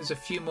 there's a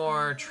few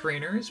more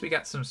trainers. We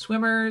got some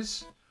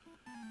swimmers.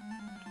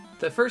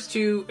 The first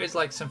 2 is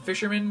like some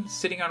fishermen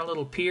sitting on a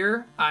little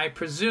pier. I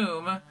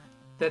presume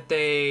that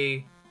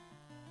they...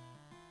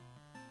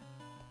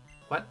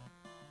 What?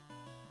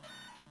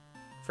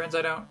 Friends,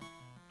 I don't...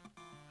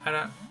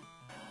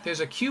 There's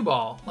a cue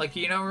ball. Like,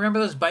 you know, remember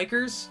those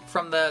bikers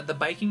from the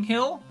biking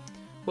hill?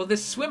 Well,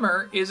 this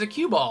swimmer is a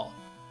cue ball.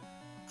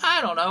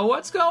 I don't know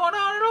what's going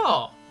on at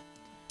all.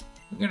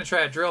 I'm going to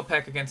try a Drill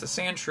Peck against a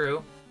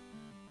Sandshrew.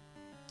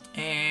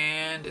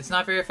 And it's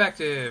not very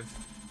effective.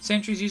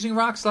 Sandshrews using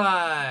Rock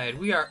Slide.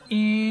 We are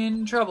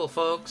in trouble,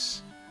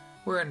 folks.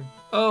 We're in...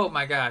 Oh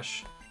my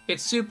gosh.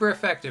 It's super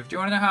effective. Do you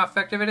want to know how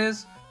effective it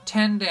is?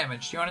 10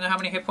 damage. Do you want to know how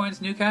many hit points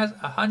Nuke has?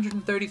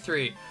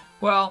 133.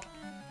 Well,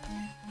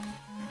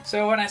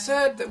 so when I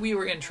said that we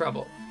were in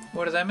trouble,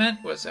 what I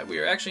meant was that we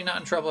were actually not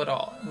in trouble at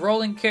all.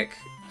 Rolling Kick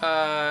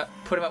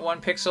put them at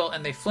 1 pixel,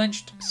 and they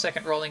flinched.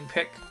 Second Rolling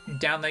Kick,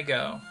 down they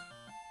go.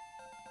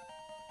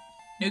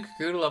 Nuke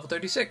grew to level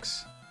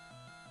 36.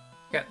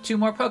 Got 2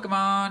 more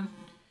Pokemon.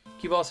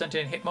 Cue-Ball sent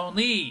in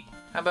Hitmonlee.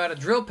 How about a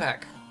Drill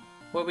Peck?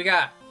 What we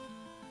got?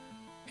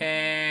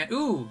 And,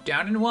 ooh,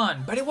 down in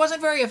 1. But it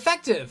wasn't very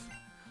effective.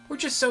 We're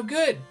just so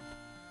good.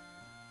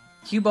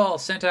 Cue-Ball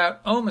sent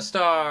out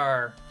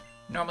Omastar.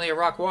 Normally a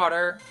Rock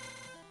Water.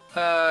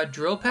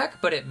 Drill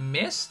Peck, but it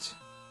missed.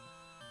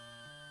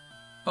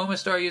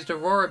 Omastar used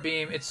Aurora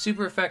Beam. It's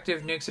super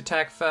effective. Nuke's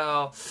attack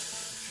fell.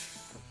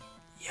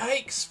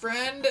 Yikes,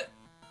 friend.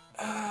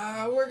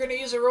 We're going to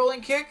use a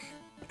Rolling Kick.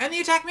 And the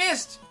attack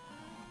missed.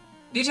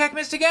 The attack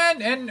missed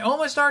again, and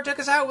Omastar took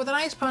us out with an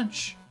Ice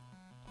Punch.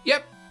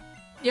 Yep.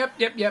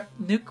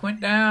 Nuke went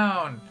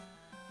down.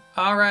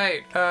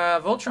 Alright,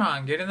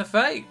 Voltron, get in the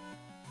fight.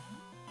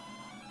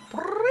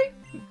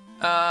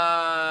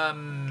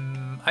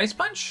 Ice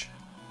Punch?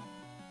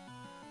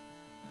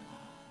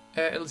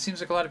 It seems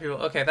like a lot of people...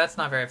 Okay, that's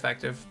not very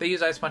effective. They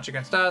use Ice Punch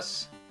against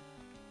us.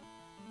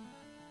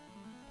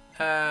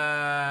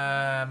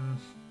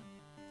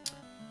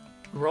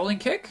 Rolling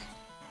Kick?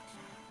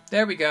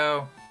 There we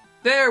go.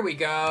 There we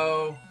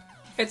go.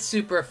 It's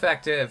super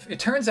effective. It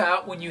turns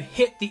out when you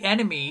hit the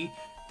enemy,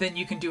 then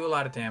you can do a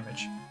lot of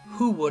damage.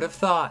 Who would have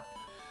thought?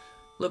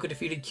 Look at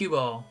defeated Cue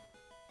Ball.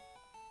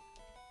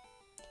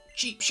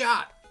 Cheap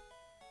shot.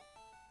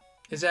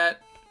 Is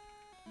that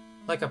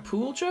like a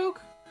pool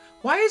joke?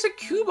 Why is a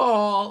Cue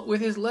Ball with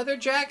his leather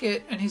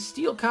jacket and his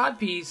steel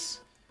codpiece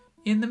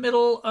in the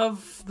middle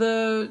of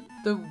the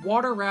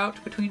water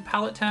route between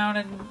Pallet Town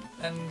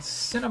and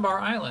Cinnabar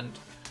Island?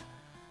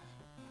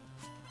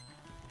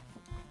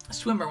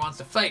 Swimmer wants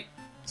to fight.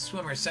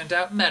 Swimmer sent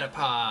out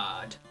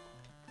Metapod.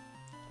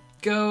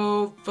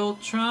 Go,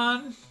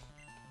 Voltron.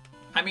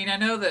 I mean, I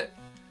know that...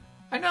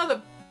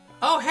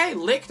 Oh, hey,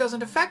 Lick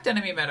doesn't affect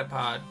enemy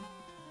Metapod.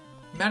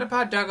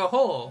 Metapod dug a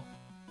hole.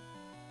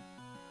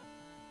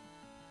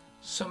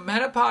 So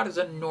Metapod is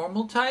a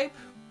normal type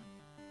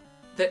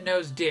that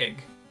knows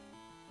Dig.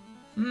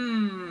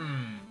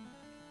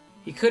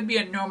 He could be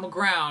a normal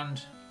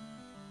ground.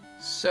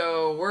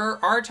 So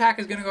our attack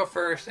is going to go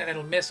first, and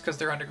it'll miss because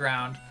they're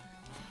underground.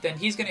 Then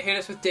he's going to hit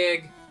us with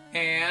Dig,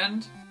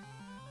 and...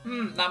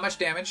 not much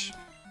damage.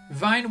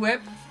 Vine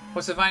Whip.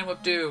 What's the Vine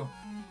Whip do?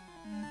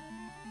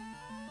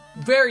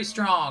 Very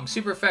strong.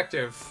 Super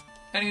effective.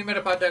 Enemy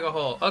Metapod dug a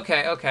hole.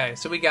 Okay.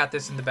 So we got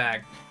this in the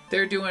bag.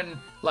 They're doing,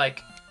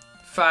 like,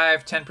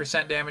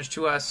 5-10% damage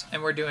to us,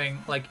 and we're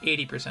doing, like,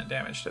 80%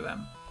 damage to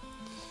them.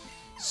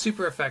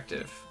 Super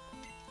effective.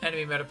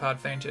 Enemy Metapod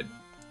fainted.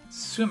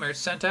 Swimmer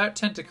sent out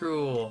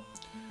Tentacruel.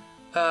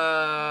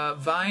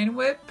 Vine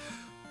Whip?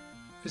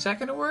 Is that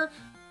gonna work?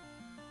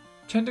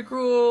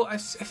 Tentacruel... I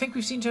think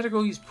we've seen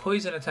Tentacruel use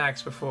poison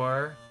attacks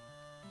before.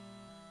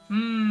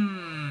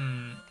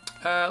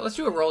 Let's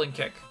do a rolling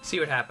kick. See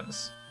what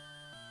happens.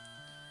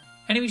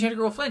 Enemy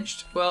Tentacruel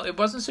flinched. Well, it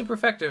wasn't super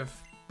effective,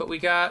 but we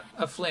got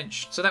a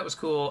flinch, so that was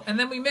cool. And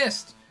then we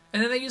missed.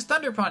 And then they used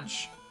Thunder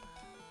Punch.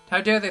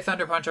 How dare they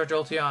Thunder Punch our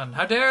Jolteon?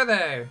 How dare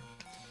they?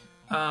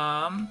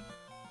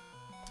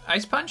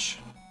 Ice Punch?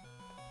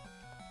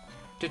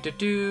 That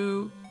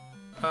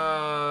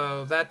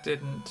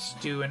didn't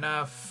do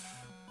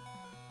enough.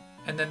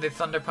 And then they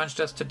Thunder Punched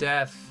us to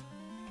death.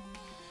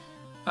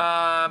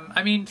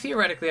 I mean,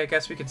 theoretically, I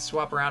guess we could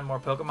swap around more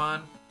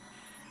Pokemon.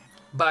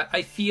 But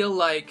I feel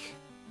like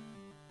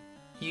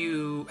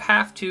you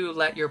have to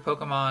let your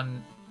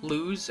Pokemon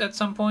lose at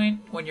some point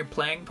when you're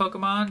playing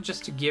Pokemon,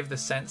 just to give the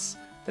sense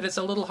that it's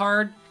a little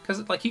hard.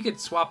 Because, like, you could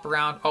swap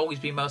around, always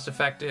be most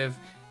effective,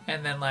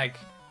 and then, like,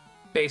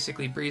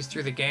 basically breeze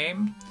through the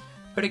game.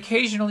 But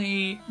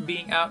occasionally,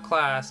 being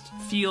outclassed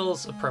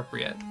feels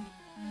appropriate.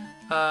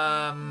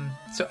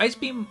 So Ice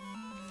Beam...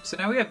 So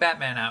now we have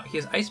Batman out. He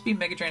has Ice Beam,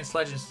 Mega Drain,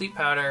 Sludge, and Sleep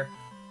Powder.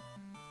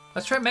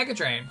 Let's try Mega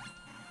Drain.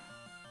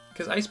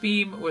 Because Ice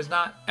Beam was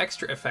not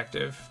extra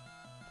effective.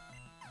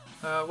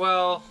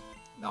 Well,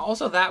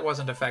 also that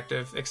wasn't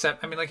effective.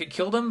 Except, I mean, like, it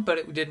killed him, but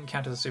it didn't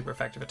count as a super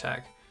effective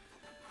attack.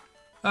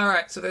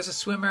 Alright, so there's a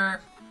Swimmer.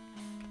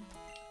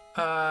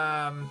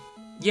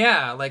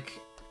 Yeah,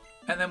 like...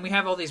 And then we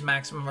have all these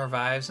maximum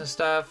revives and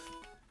stuff.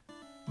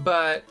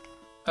 But,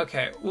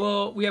 okay,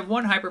 well, we have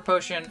one Hyper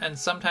Potion, and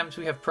sometimes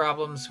we have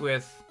problems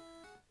with...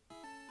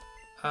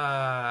 we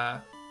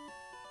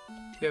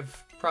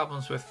have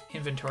problems with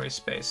inventory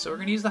space. So we're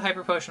going to use the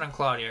Hyper Potion on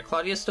Claudia.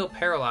 Claudia's still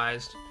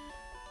paralyzed,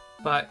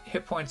 but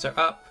hit points are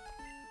up.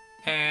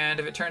 And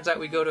if it turns out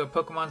we go to a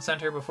Pokemon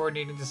Center before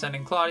needing to send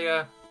in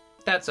Claudia,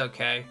 that's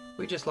okay.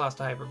 We just lost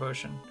a Hyper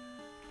Potion.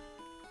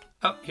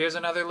 Oh, here's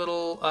another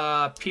little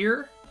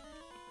pier.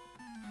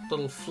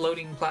 Little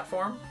floating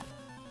platform.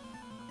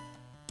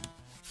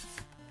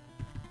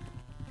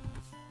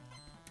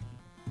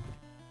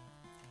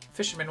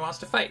 Fisherman wants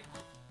to fight.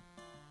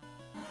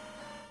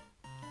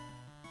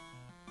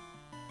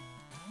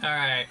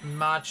 Alright,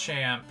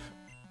 Machamp.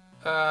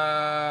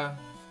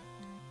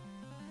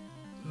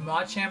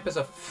 Machamp is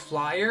a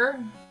flyer,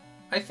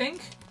 I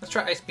think? Let's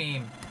try Ice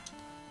Beam.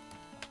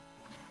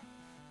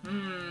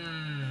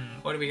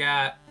 What do we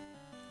got?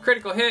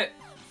 Critical hit,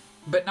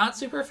 but not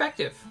super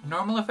effective.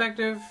 Normal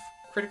effective,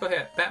 critical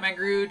hit. Batman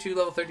grew to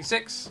level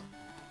 36.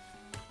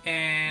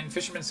 And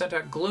Fisherman sent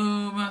out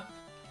Gloom.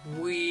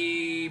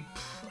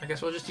 I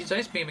guess we'll just use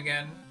Ice Beam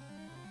again.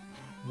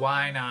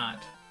 Why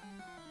not?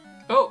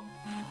 Oh!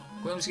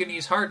 Gloom's gonna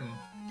use Harden.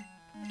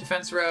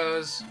 Defense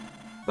rose.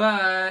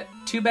 But,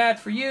 too bad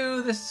for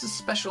you, this is a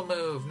special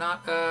move,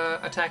 not a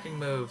attacking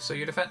move. So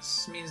your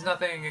defense means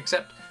nothing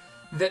except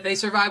that they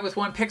survived with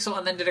 1 pixel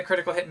and then did a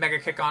critical hit Mega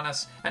Kick on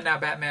us, and now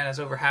Batman has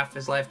over half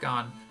his life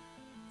gone.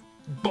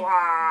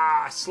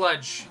 Blah!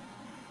 Sludge.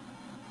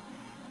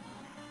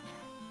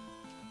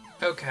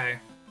 Okay.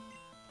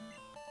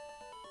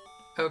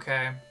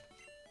 Okay.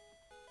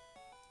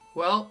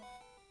 Well,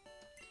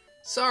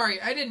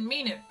 sorry, I didn't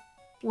mean it.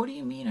 What do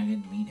you mean I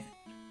didn't mean it?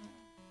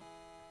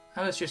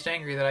 I was just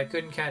angry that I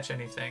couldn't catch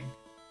anything.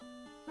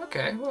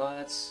 Okay, well,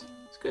 it's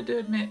good to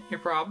admit your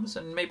problems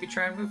and maybe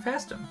try and move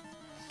past them.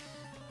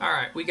 All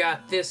right, we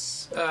got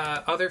this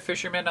other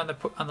fisherman on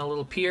the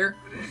little pier.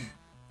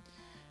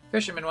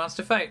 Fisherman wants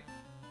to fight.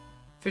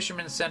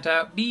 Fisherman sent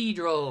out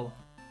Beedrill.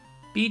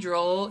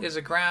 Beedrill is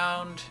a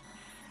ground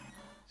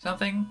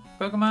something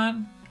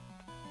Pokemon.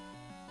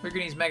 We're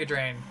gonna use Mega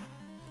Drain.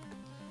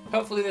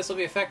 Hopefully this will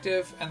be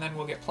effective, and then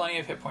we'll get plenty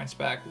of hit points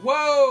back.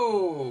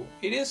 Whoa!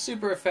 It is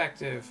super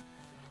effective.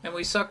 And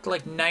we sucked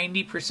like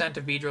 90%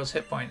 of Beedrill's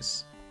hit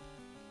points.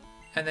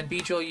 And then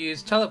Beedrill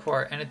used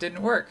Teleport, and it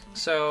didn't work.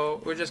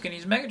 So we're just going to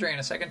use Mega Drain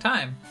a second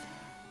time.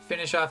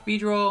 Finish off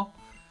Beedrill.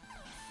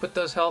 Put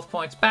those health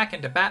points back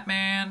into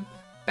Batman.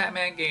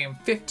 Batman gained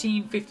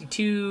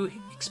 1552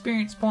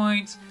 experience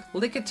points.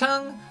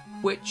 Lickitung,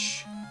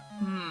 which...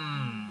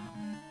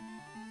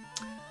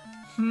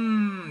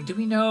 do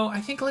we know?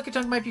 I think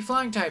Lickitung might be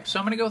flying type, so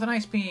I'm going to go with an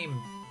Ice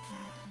Beam.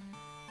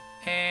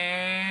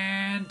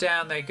 And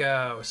down they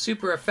go.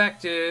 Super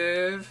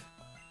effective.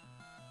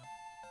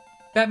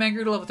 Batman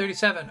grew to level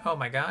 37. Oh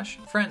my gosh.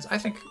 Friends, I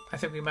think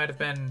we might have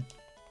been...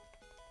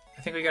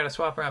 I think we got to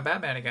swap around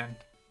Batman again.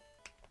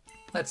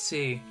 Let's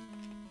see.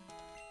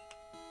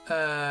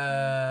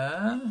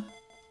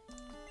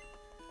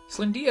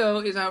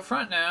 Slindio is out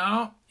front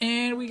now,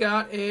 and we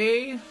got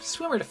a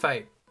swimmer to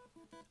fight.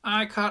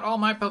 I caught all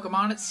my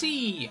Pokemon at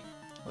sea.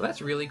 Well,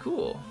 that's really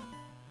cool.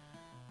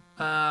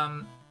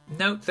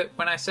 Note that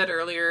when I said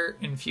earlier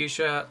in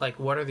Fuchsia, like,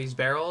 what are these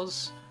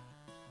barrels?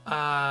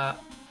 The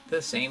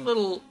same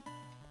little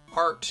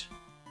artwork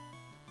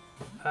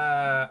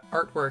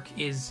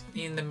is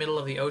in the middle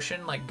of the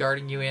ocean, like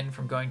guarding you in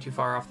from going too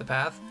far off the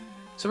path.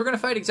 So we're going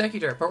to fight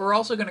Exeggutor, but we're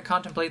also going to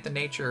contemplate the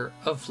nature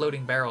of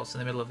floating barrels in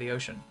the middle of the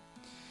ocean.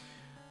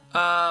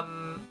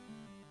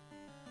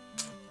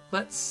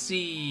 Let's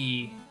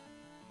see.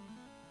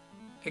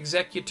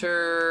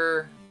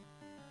 Exeggutor...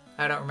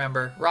 I don't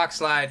remember. Rock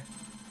Slide.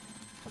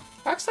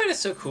 Rock Slide is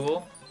so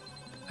cool.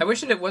 I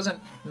wish that it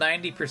wasn't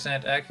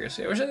 90%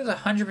 accuracy. I wish that it was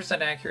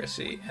 100%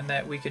 accuracy and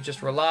that we could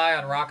just rely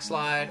on Rock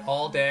Slide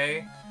all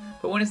day.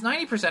 But when it's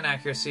 90%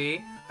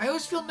 accuracy, I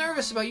always feel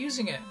nervous about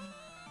using it.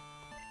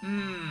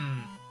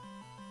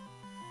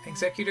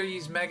 Exeggutor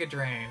used Mega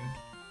Drain.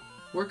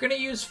 We're going to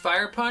use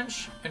Fire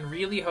Punch and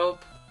really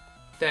hope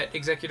that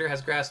Exeggutor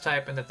has Grass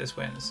type and that this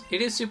wins.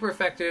 It is super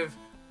effective,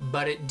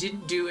 but it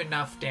didn't do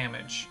enough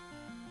damage.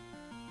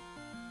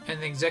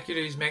 And the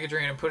Exeggutor used Mega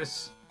Drain and put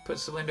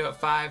Slindo at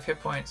 5 hit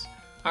points.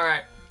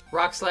 Alright,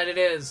 Rock Slide it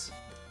is.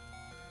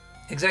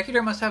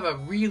 Exeggutor must have a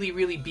really,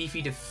 really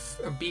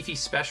beefy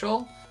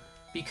special,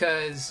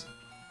 because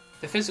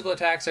the physical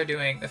attacks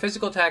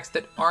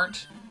that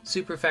aren't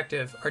super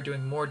effective are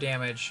doing more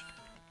damage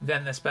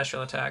than the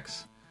special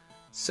attacks.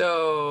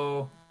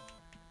 So,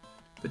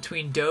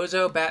 between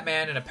Dozo,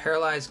 Batman, and a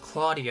paralyzed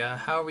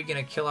Claudia, how are we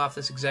going to kill off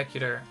this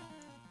Exeggutor?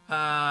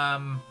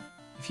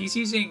 If he's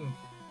using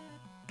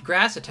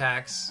grass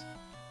attacks,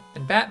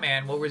 then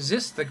Batman will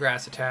resist the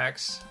grass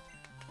attacks,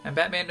 and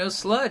Batman knows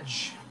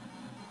Sludge.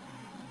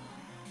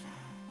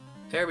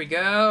 There we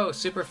go,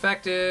 super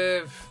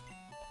effective.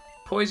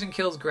 Poison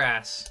kills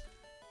grass.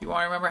 You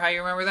want to remember how you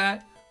remember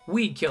that?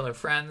 Weed Killer,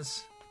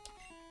 friends.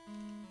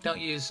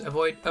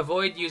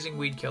 Avoid using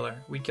Weed Killer.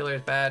 Weed Killer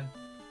is bad.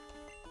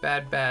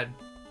 Bad.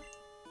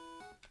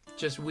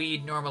 Just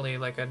weed normally,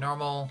 like a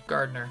normal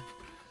gardener.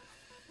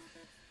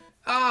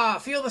 Ah,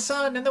 feel the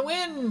sun and the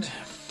wind!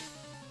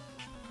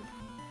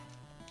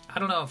 I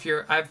don't know if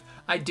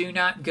I do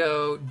not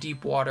go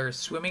deep water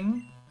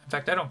swimming. In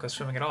fact, I don't go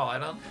swimming at all.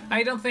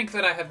 I don't think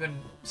that I have been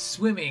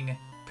swimming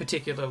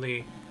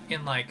particularly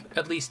in like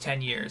at least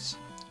 10 years.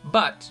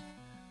 But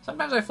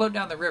sometimes I float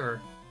down the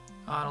river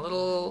on a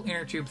little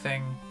inner tube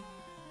thing.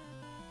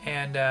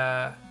 And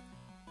I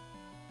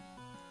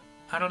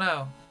don't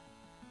know.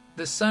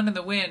 The sun and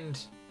the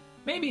wind,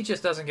 maybe it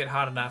just doesn't get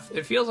hot enough.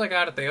 It feels like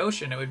out at the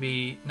ocean it would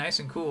be nice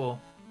and cool.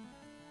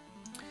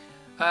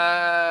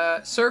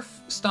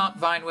 Surf, Stomp,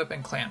 Vine Whip,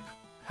 and Clamp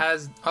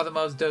are the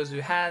moves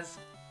Dozu has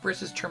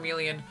versus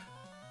Charmeleon.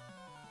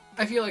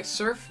 I feel like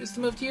Surf is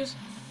the move to use.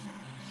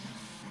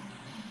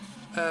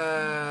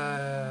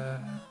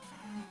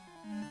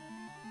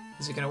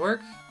 Is it gonna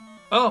work?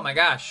 Oh my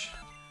gosh.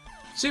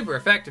 Super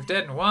effective,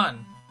 dead in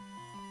one.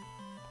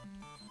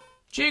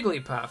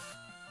 Jigglypuff.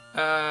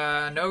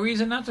 No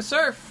reason not to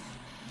Surf.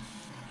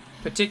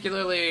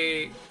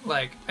 Particularly,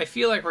 like, I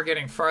feel like we're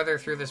getting farther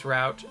through this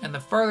route, and the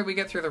farther we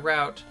get through the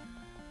route,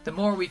 the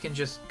more we can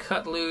just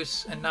cut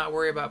loose and not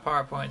worry about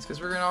power points, because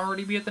we're going to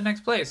already be at the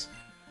next place.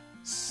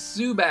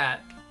 Zubat.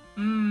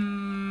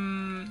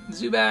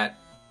 Zubat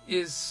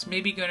is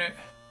maybe going to...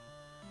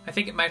 I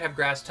think it might have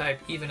Grass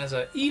type even as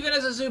a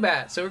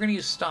Zubat, so we're going to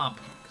use Stomp,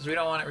 because we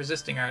don't want it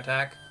resisting our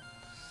attack.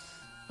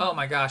 Oh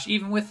my gosh,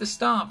 even with the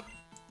Stomp,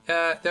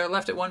 they're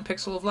left at 1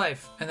 pixel of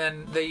life, and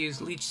then they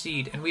use Leech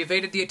Seed, and we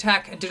evaded the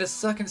attack and did a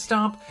second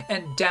stomp,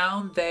 and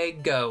down they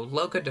go.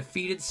 Loka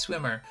defeated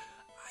Swimmer.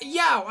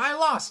 Yow, I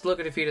lost!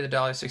 Loka defeated the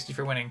 $1.60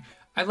 for winning.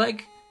 I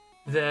like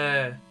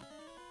the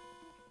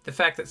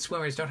fact that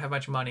swimmers don't have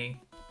much money.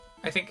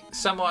 I think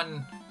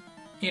someone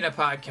in a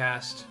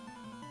podcast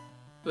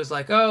was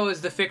like, oh,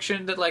 is the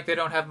fiction that like they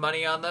don't have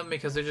money on them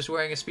because they're just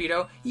wearing a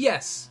Speedo?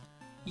 Yes,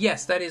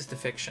 that is the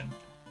fiction,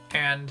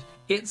 and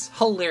it's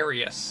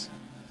hilarious.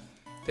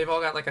 They've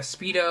all got like a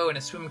Speedo and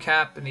a swim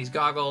cap and these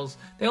goggles.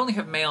 They only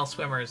have male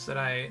swimmers that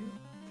I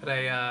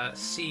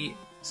see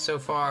so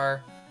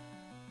far.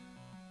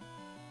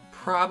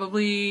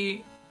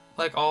 Probably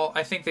like all.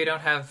 I think they don't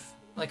have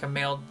like a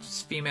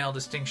male-female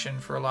distinction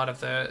for a lot of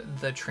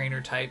the trainer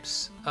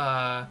types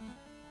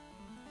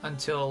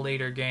until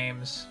later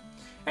games.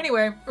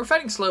 Anyway, we're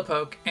fighting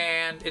Slowpoke,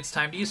 and it's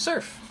time to use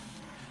Surf.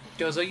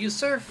 Dozo use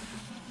Surf.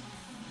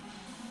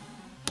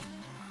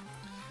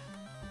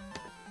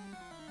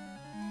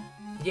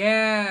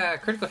 Yeah,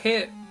 critical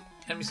hit.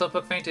 Enemy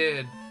Slowpoke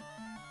fainted.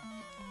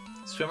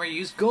 Swimmer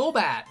used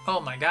Golbat. Oh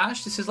my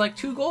gosh, this is like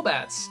 2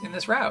 Golbats in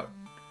this route.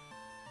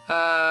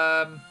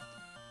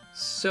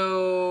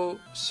 So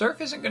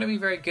Surf isn't going to be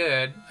very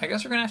good. I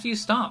guess we're going to have to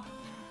use Stomp.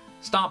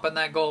 Stomp on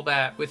that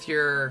Golbat with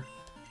your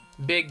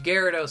big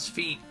Gyarados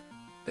feet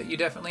that you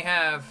definitely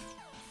have.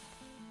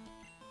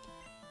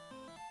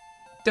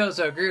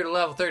 Dozo grew to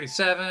level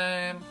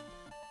 37.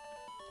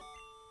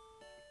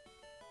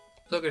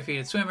 Loka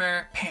defeated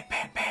Swimmer.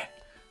 Pan.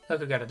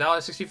 Loka got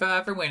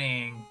 $1.65 for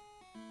winning.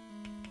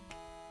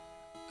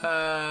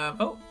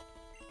 Oh.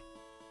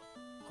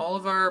 All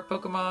of our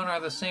Pokemon are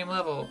the same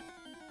level.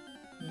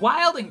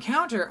 Wild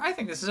Encounter! I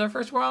think this is our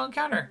first Wild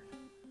Encounter.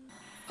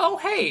 Oh,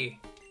 hey!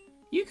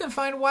 You can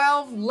find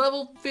wild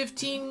level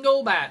 15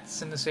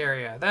 Golbats in this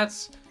area.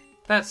 That's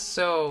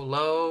so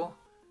low.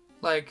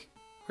 Like,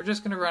 we're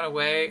just gonna run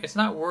away. It's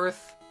not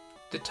worth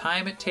the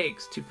time it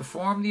takes to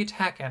perform the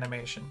attack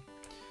animation.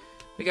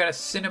 We got a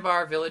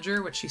Cinnabar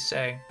villager. What'd she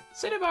say?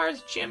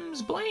 Cinnabar's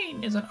Jim's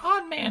Blaine is an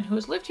odd man who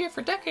has lived here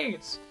for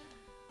decades.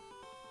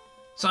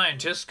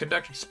 Scientists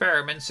conduct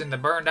experiments in the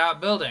burned out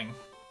building.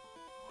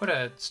 What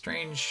a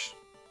strange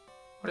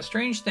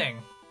thing.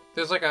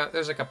 There's like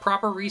a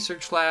proper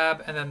research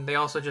lab, and then they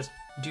also just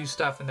do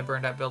stuff in the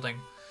burned out building.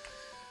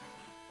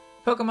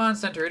 Pokemon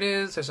Center it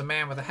is. There's a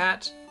man with a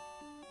hat.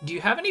 Do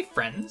you have any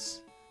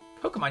friends?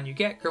 Pokemon you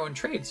get grow in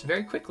trades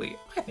very quickly.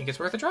 I think it's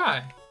worth a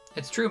try.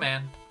 It's true,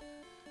 man.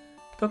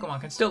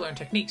 Pokemon can still learn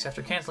techniques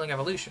after canceling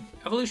evolution.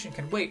 Evolution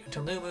can wait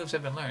until new moves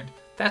have been learned.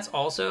 That's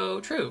also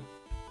true.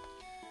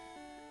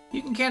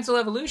 You can cancel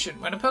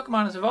evolution. When a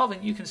Pokemon is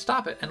evolving, you can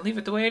stop it and leave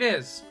it the way it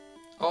is.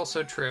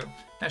 Also true.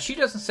 Now, she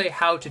doesn't say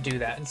how to do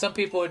that, and some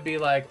people would be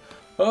like,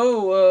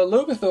 oh,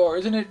 Logothor,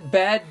 isn't it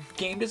bad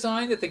game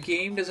design that the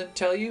game doesn't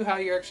tell you how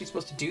you're actually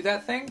supposed to do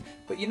that thing?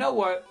 But you know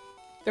what?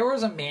 There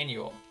was a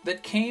manual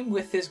that came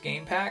with this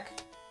game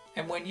pack,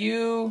 and when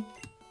you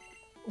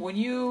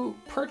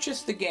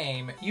purchased the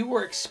game, you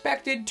were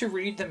expected to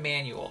read the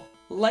manual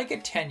like a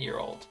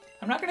 10-year-old.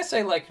 I'm not going to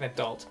say like an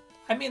adult.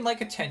 I mean like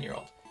a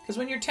 10-year-old. Because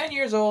when you're 10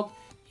 years old,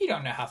 you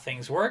don't know how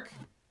things work.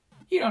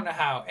 You don't know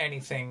how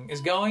anything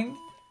is going.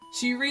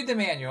 So you read the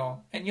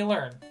manual and you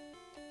learn.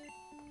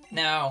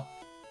 Now,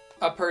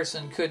 a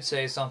person could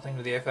say something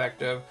to the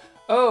effect of,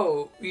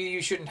 oh,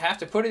 you shouldn't have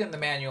to put it in the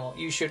manual.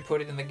 You should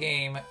put it in the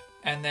game,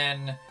 and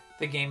then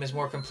the game is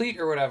more complete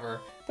or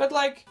whatever. But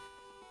like,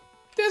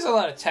 there's a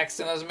lot of text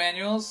in those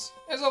manuals.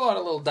 There's a lot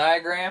of little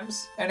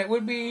diagrams, and it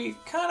would be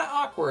kind of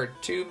awkward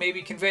to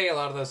maybe convey a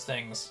lot of those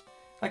things.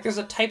 Like, there's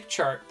a type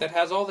chart that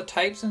has all the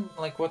types and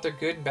like what they're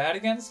good and bad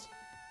against.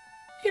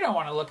 You don't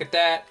want to look at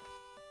that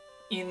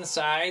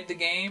inside the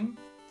game.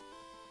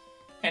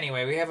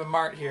 Anyway, we have a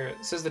mart here.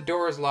 It says the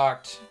door is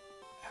locked.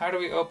 How do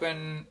we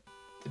open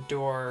the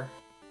door?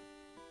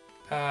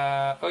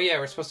 Oh yeah,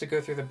 we're supposed to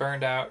go through the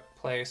burned out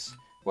place.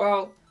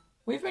 Well,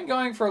 we've been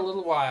going for a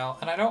little while,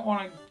 and I don't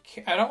want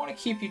to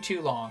keep you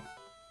too long.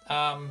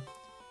 And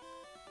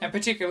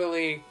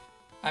particularly,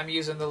 I'm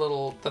using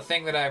the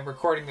thing that I'm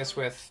recording this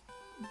with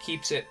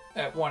keeps it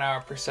at 1 hour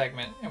per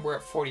segment, and we're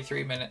at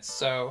 43 minutes,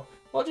 so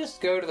we'll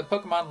just go to the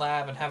Pokemon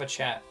lab and have a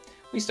chat.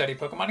 We study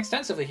Pokemon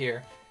extensively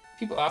here.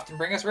 People often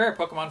bring us rare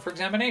Pokemon for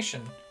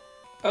examination.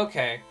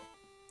 Okay.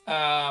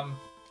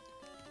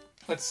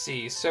 Let's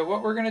see. So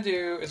what we're going to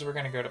do is we're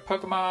going to go to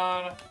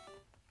Pokemon,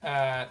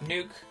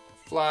 Nuke,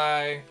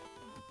 Fly.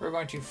 We're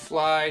going to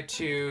fly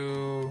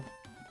to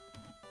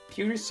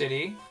Pewter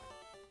City.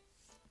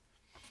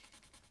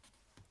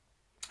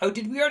 Oh,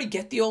 did we already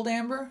get the old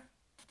Amber?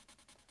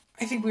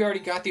 I think we already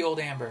got the old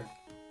Amber.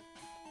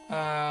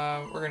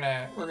 We're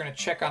gonna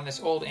check on this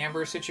old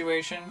Amber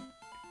situation.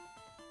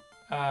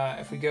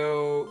 If we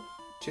go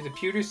to the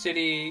Pewter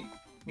City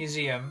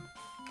Museum,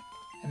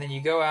 and then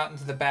you go out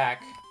into the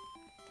back,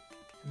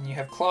 and you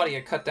have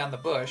Claudia cut down the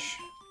bush.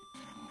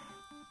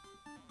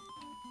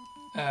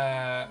 You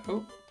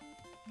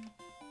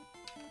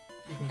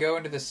can go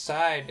into the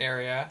side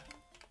area.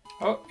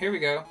 Oh, here we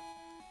go.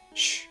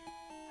 Shh.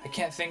 I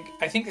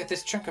think that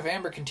this chunk of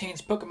amber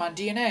contains Pokemon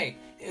DNA.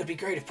 It would be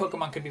great if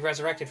Pokemon could be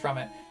resurrected from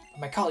it.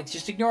 But my colleagues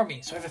just ignore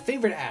me, so I have a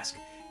favor to ask.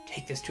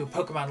 Take this to a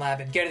Pokemon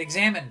lab and get it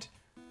examined.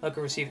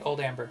 Loco received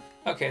Old Amber.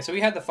 Okay, so we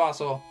had the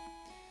fossil.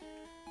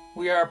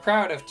 We are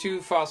proud of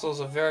 2 fossils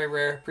of very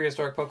rare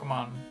prehistoric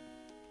Pokemon.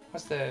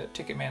 What's the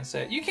ticket man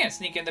say? You can't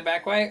sneak in the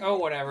back way. Oh,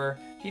 whatever.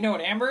 Do you know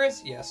what amber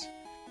is? Yes.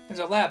 There's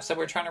a lab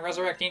somewhere trying to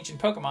resurrect ancient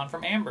Pokemon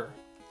from amber.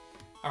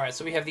 Alright,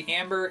 so we have the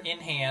amber in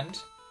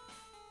hand.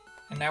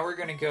 And now we're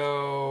going to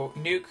go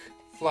nuke,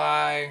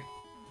 fly.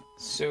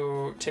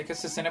 So take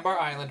us to Cinnabar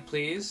Island,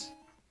 please.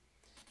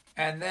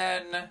 And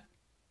then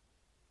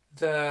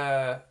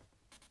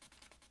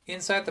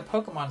inside the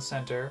Pokemon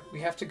Center,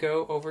 we have to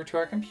go over to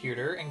our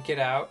computer and get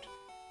out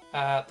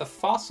the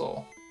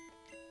fossil.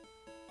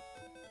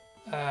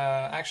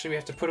 Actually, we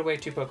have to put away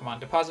 2 Pokemon.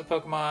 Deposit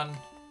Pokemon,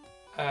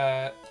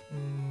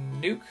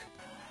 nuke.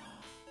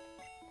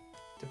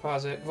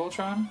 Deposit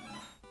Voltron.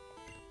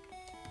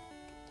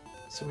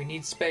 So we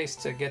need space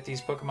to get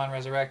these Pokemon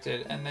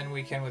resurrected, and then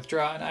we can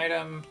withdraw an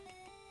item.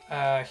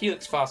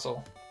 Helix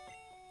Fossil.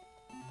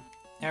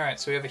 Alright,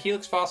 so we have a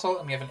Helix Fossil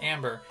and we have an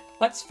Amber.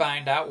 Let's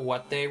find out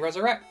what they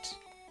resurrect.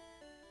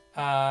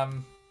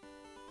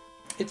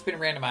 It's been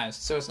randomized,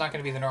 so it's not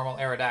going to be the normal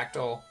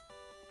Aerodactyl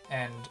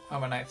and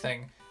Omanite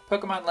thing.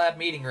 Pokemon Lab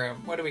Meeting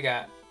Room. What do we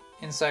got?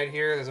 Inside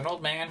here, there's an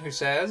old man who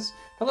says,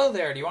 "Hello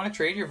there, do you want to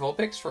trade your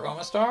Vulpix for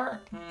Omastar?"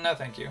 No,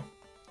 thank you.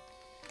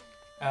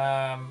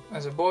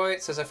 As a boy,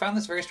 it says, "I found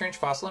this very strange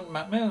fossil in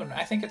Mount Moon.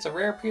 I think it's a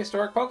rare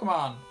prehistoric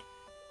Pokemon.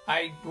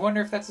 I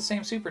wonder if that's the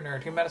same super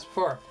nerd who met us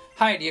before.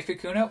 Hi, do you have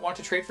Kakuna? Want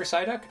to trade for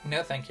Psyduck?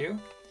 No, thank you.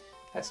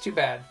 That's too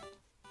bad.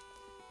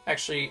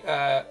 Actually,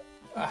 a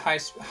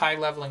high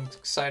leveling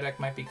Psyduck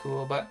might be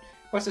cool, but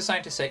what's the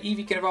scientist say?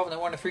 Eevee can evolve into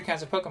 1 of 3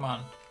 kinds of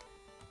Pokemon.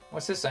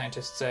 What's this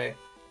scientist say?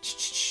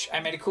 I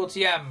made a cool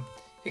TM.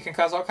 It can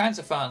cause all kinds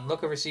of fun.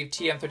 Loco received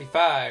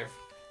TM35.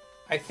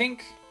 I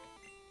think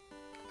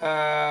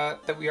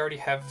that we already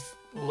have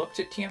looked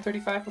at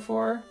TM35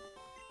 before.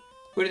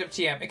 Booted up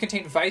TM. It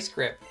contained Vice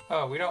Grip.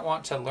 Oh, we don't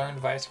want to learn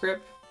Vice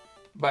Grip,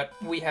 but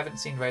we haven't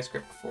seen Vice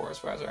Grip before as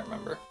far as I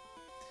remember.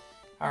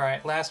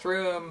 Alright, last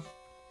room.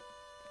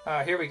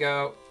 Here we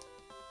go.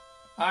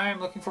 I'm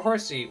looking for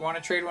Horsey. Want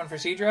to trade one for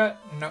Seadra?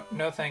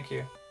 No thank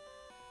you.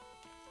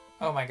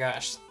 Oh my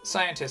gosh.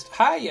 Scientist.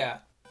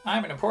 Hiya!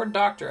 I'm an important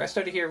doctor. I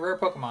study here rare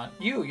Pokemon.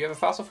 You have a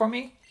fossil for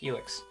me?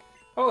 Helix.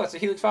 Oh, that's a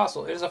Helix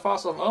fossil. It is a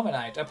fossil of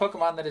Omanite, a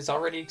Pokemon that is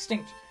already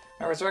extinct.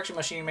 My resurrection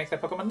machine will make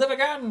that Pokemon live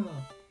again!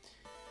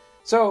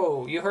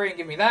 So, you hurry and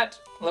give me that.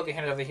 Loki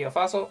handed over the Heal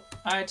fossil.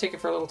 I take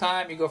it for a little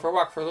time. You go for a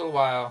walk for a little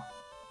while.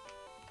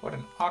 What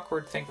an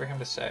awkward thing for him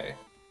to say.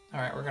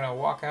 Alright, we're gonna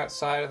walk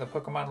outside of the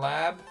Pokemon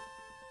lab.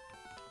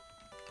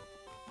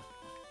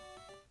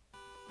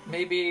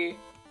 Maybe...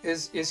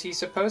 Is he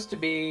supposed to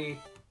be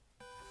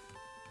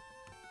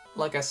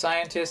like a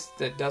scientist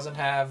that doesn't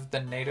have the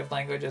native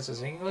language as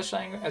his English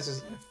language, as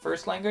his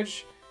first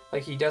language?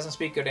 Like he doesn't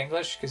speak good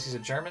English because he's a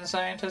German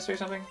scientist or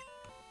something?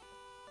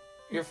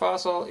 Your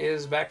fossil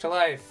is back to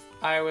life.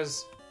 It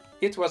was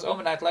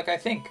Omanite like I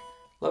think.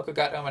 Loco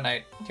got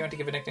Omanite. Do you want to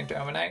give a nickname to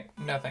Omanite?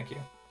 No, thank you.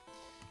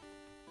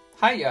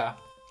 Hiya.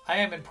 I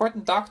am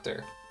important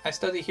doctor. I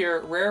study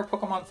here rare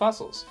Pokemon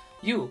fossils.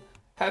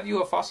 Have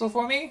you a fossil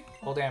for me?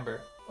 Old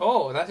Amber.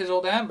 Oh, that is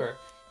Old Amber.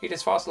 It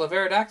is fossil of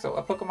Aerodactyl,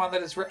 a Pokemon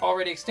that is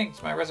already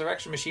extinct. My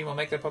resurrection machine will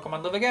make that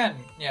Pokemon live again.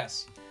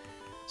 Yes.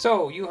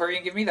 So, you hurry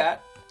and give me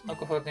that.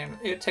 Local name.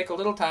 It'll take a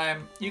little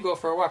time. You go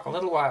for a walk a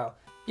little while.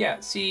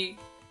 Yeah, see,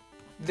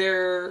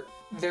 their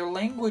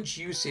language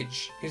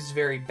usage is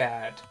very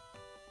bad.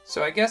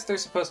 So I guess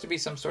there's supposed to be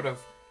some sort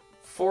of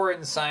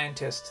foreign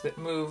scientist that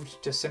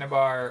moved to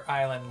Cinnabar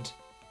Island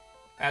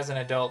as an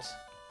adult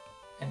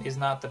and is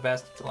not the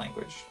best at the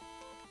language.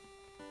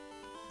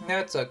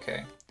 That's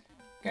okay.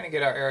 Gonna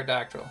get our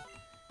Aerodactyl.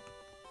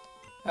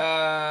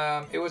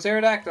 It was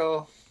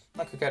Aerodactyl.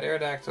 Look, we got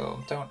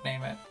Aerodactyl. Don't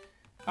name it.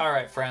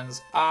 Alright,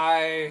 friends.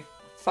 I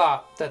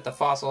thought that the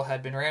fossil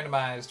had been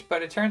randomized,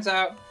 but it turns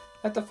out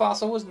that the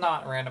fossil was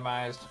not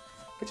randomized,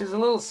 which is a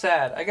little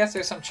sad. I guess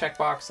there's some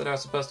checkbox that I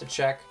was supposed to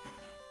check,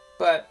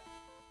 but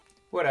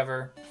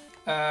whatever.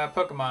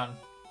 Pokemon.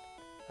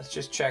 Let's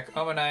just check.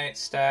 Omanite,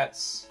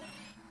 stats.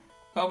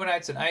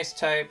 Omanite's an ice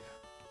type.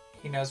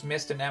 He knows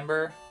Mist and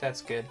Ember.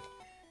 That's good.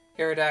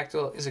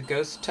 Aerodactyl is a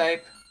ghost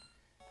type.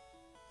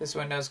 This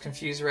one knows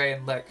Confuse Ray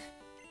and Lick.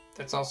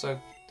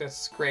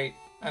 That's great.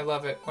 I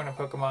love it when a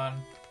Pokemon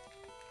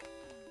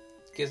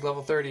gets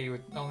level 30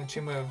 with only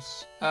 2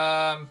 moves.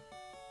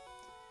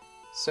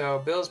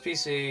 So, Bill's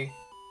PC,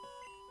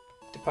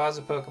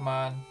 deposit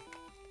Pokemon,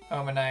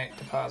 Omanite,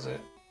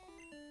 deposit.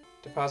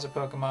 Deposit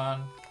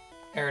Pokemon,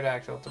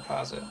 Aerodactyl,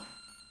 deposit.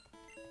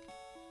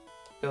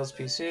 Bill's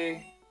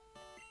PC,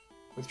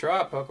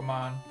 withdraw a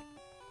Pokemon,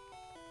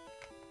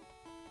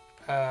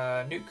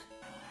 Nuke.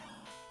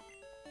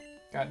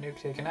 Got Nuke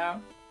taken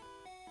out.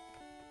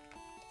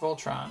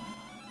 Voltron.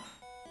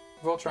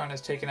 Voltron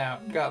is taken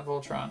out. Got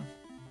Voltron.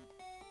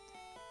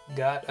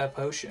 Got a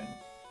potion.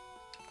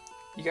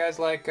 You guys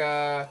like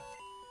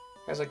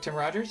Tim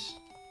Rogers?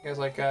 You guys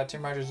like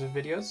Tim Rogers'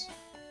 videos?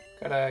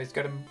 He's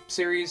got a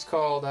series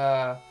called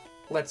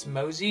Let's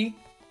Mosey,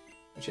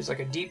 which is like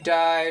a deep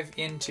dive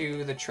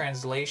into the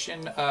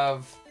translation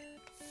of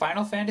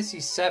Final Fantasy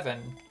VII.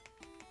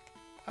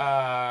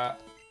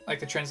 Like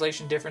the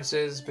translation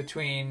differences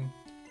between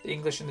the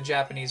English and the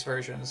Japanese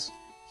versions.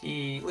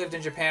 He lived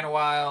in Japan a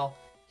while.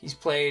 He's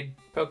played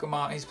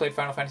Pokemon. He's played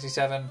Final Fantasy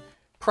VII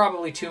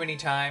probably too many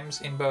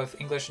times in both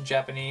English and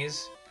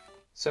Japanese.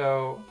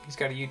 So he's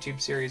got a YouTube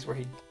series where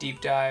he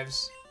deep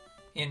dives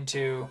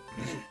into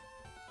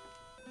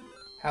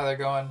how they're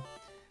going.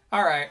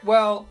 All right,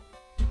 well,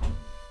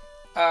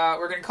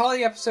 we're going to call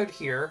the episode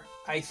here.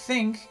 I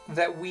think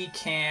that we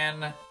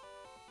can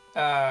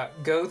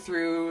go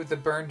through the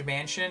Burned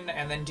Mansion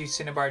and then do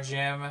Cinnabar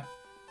Gym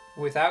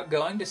without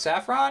going to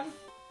Saffron.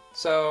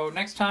 So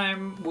next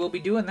time we'll be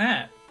doing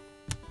that.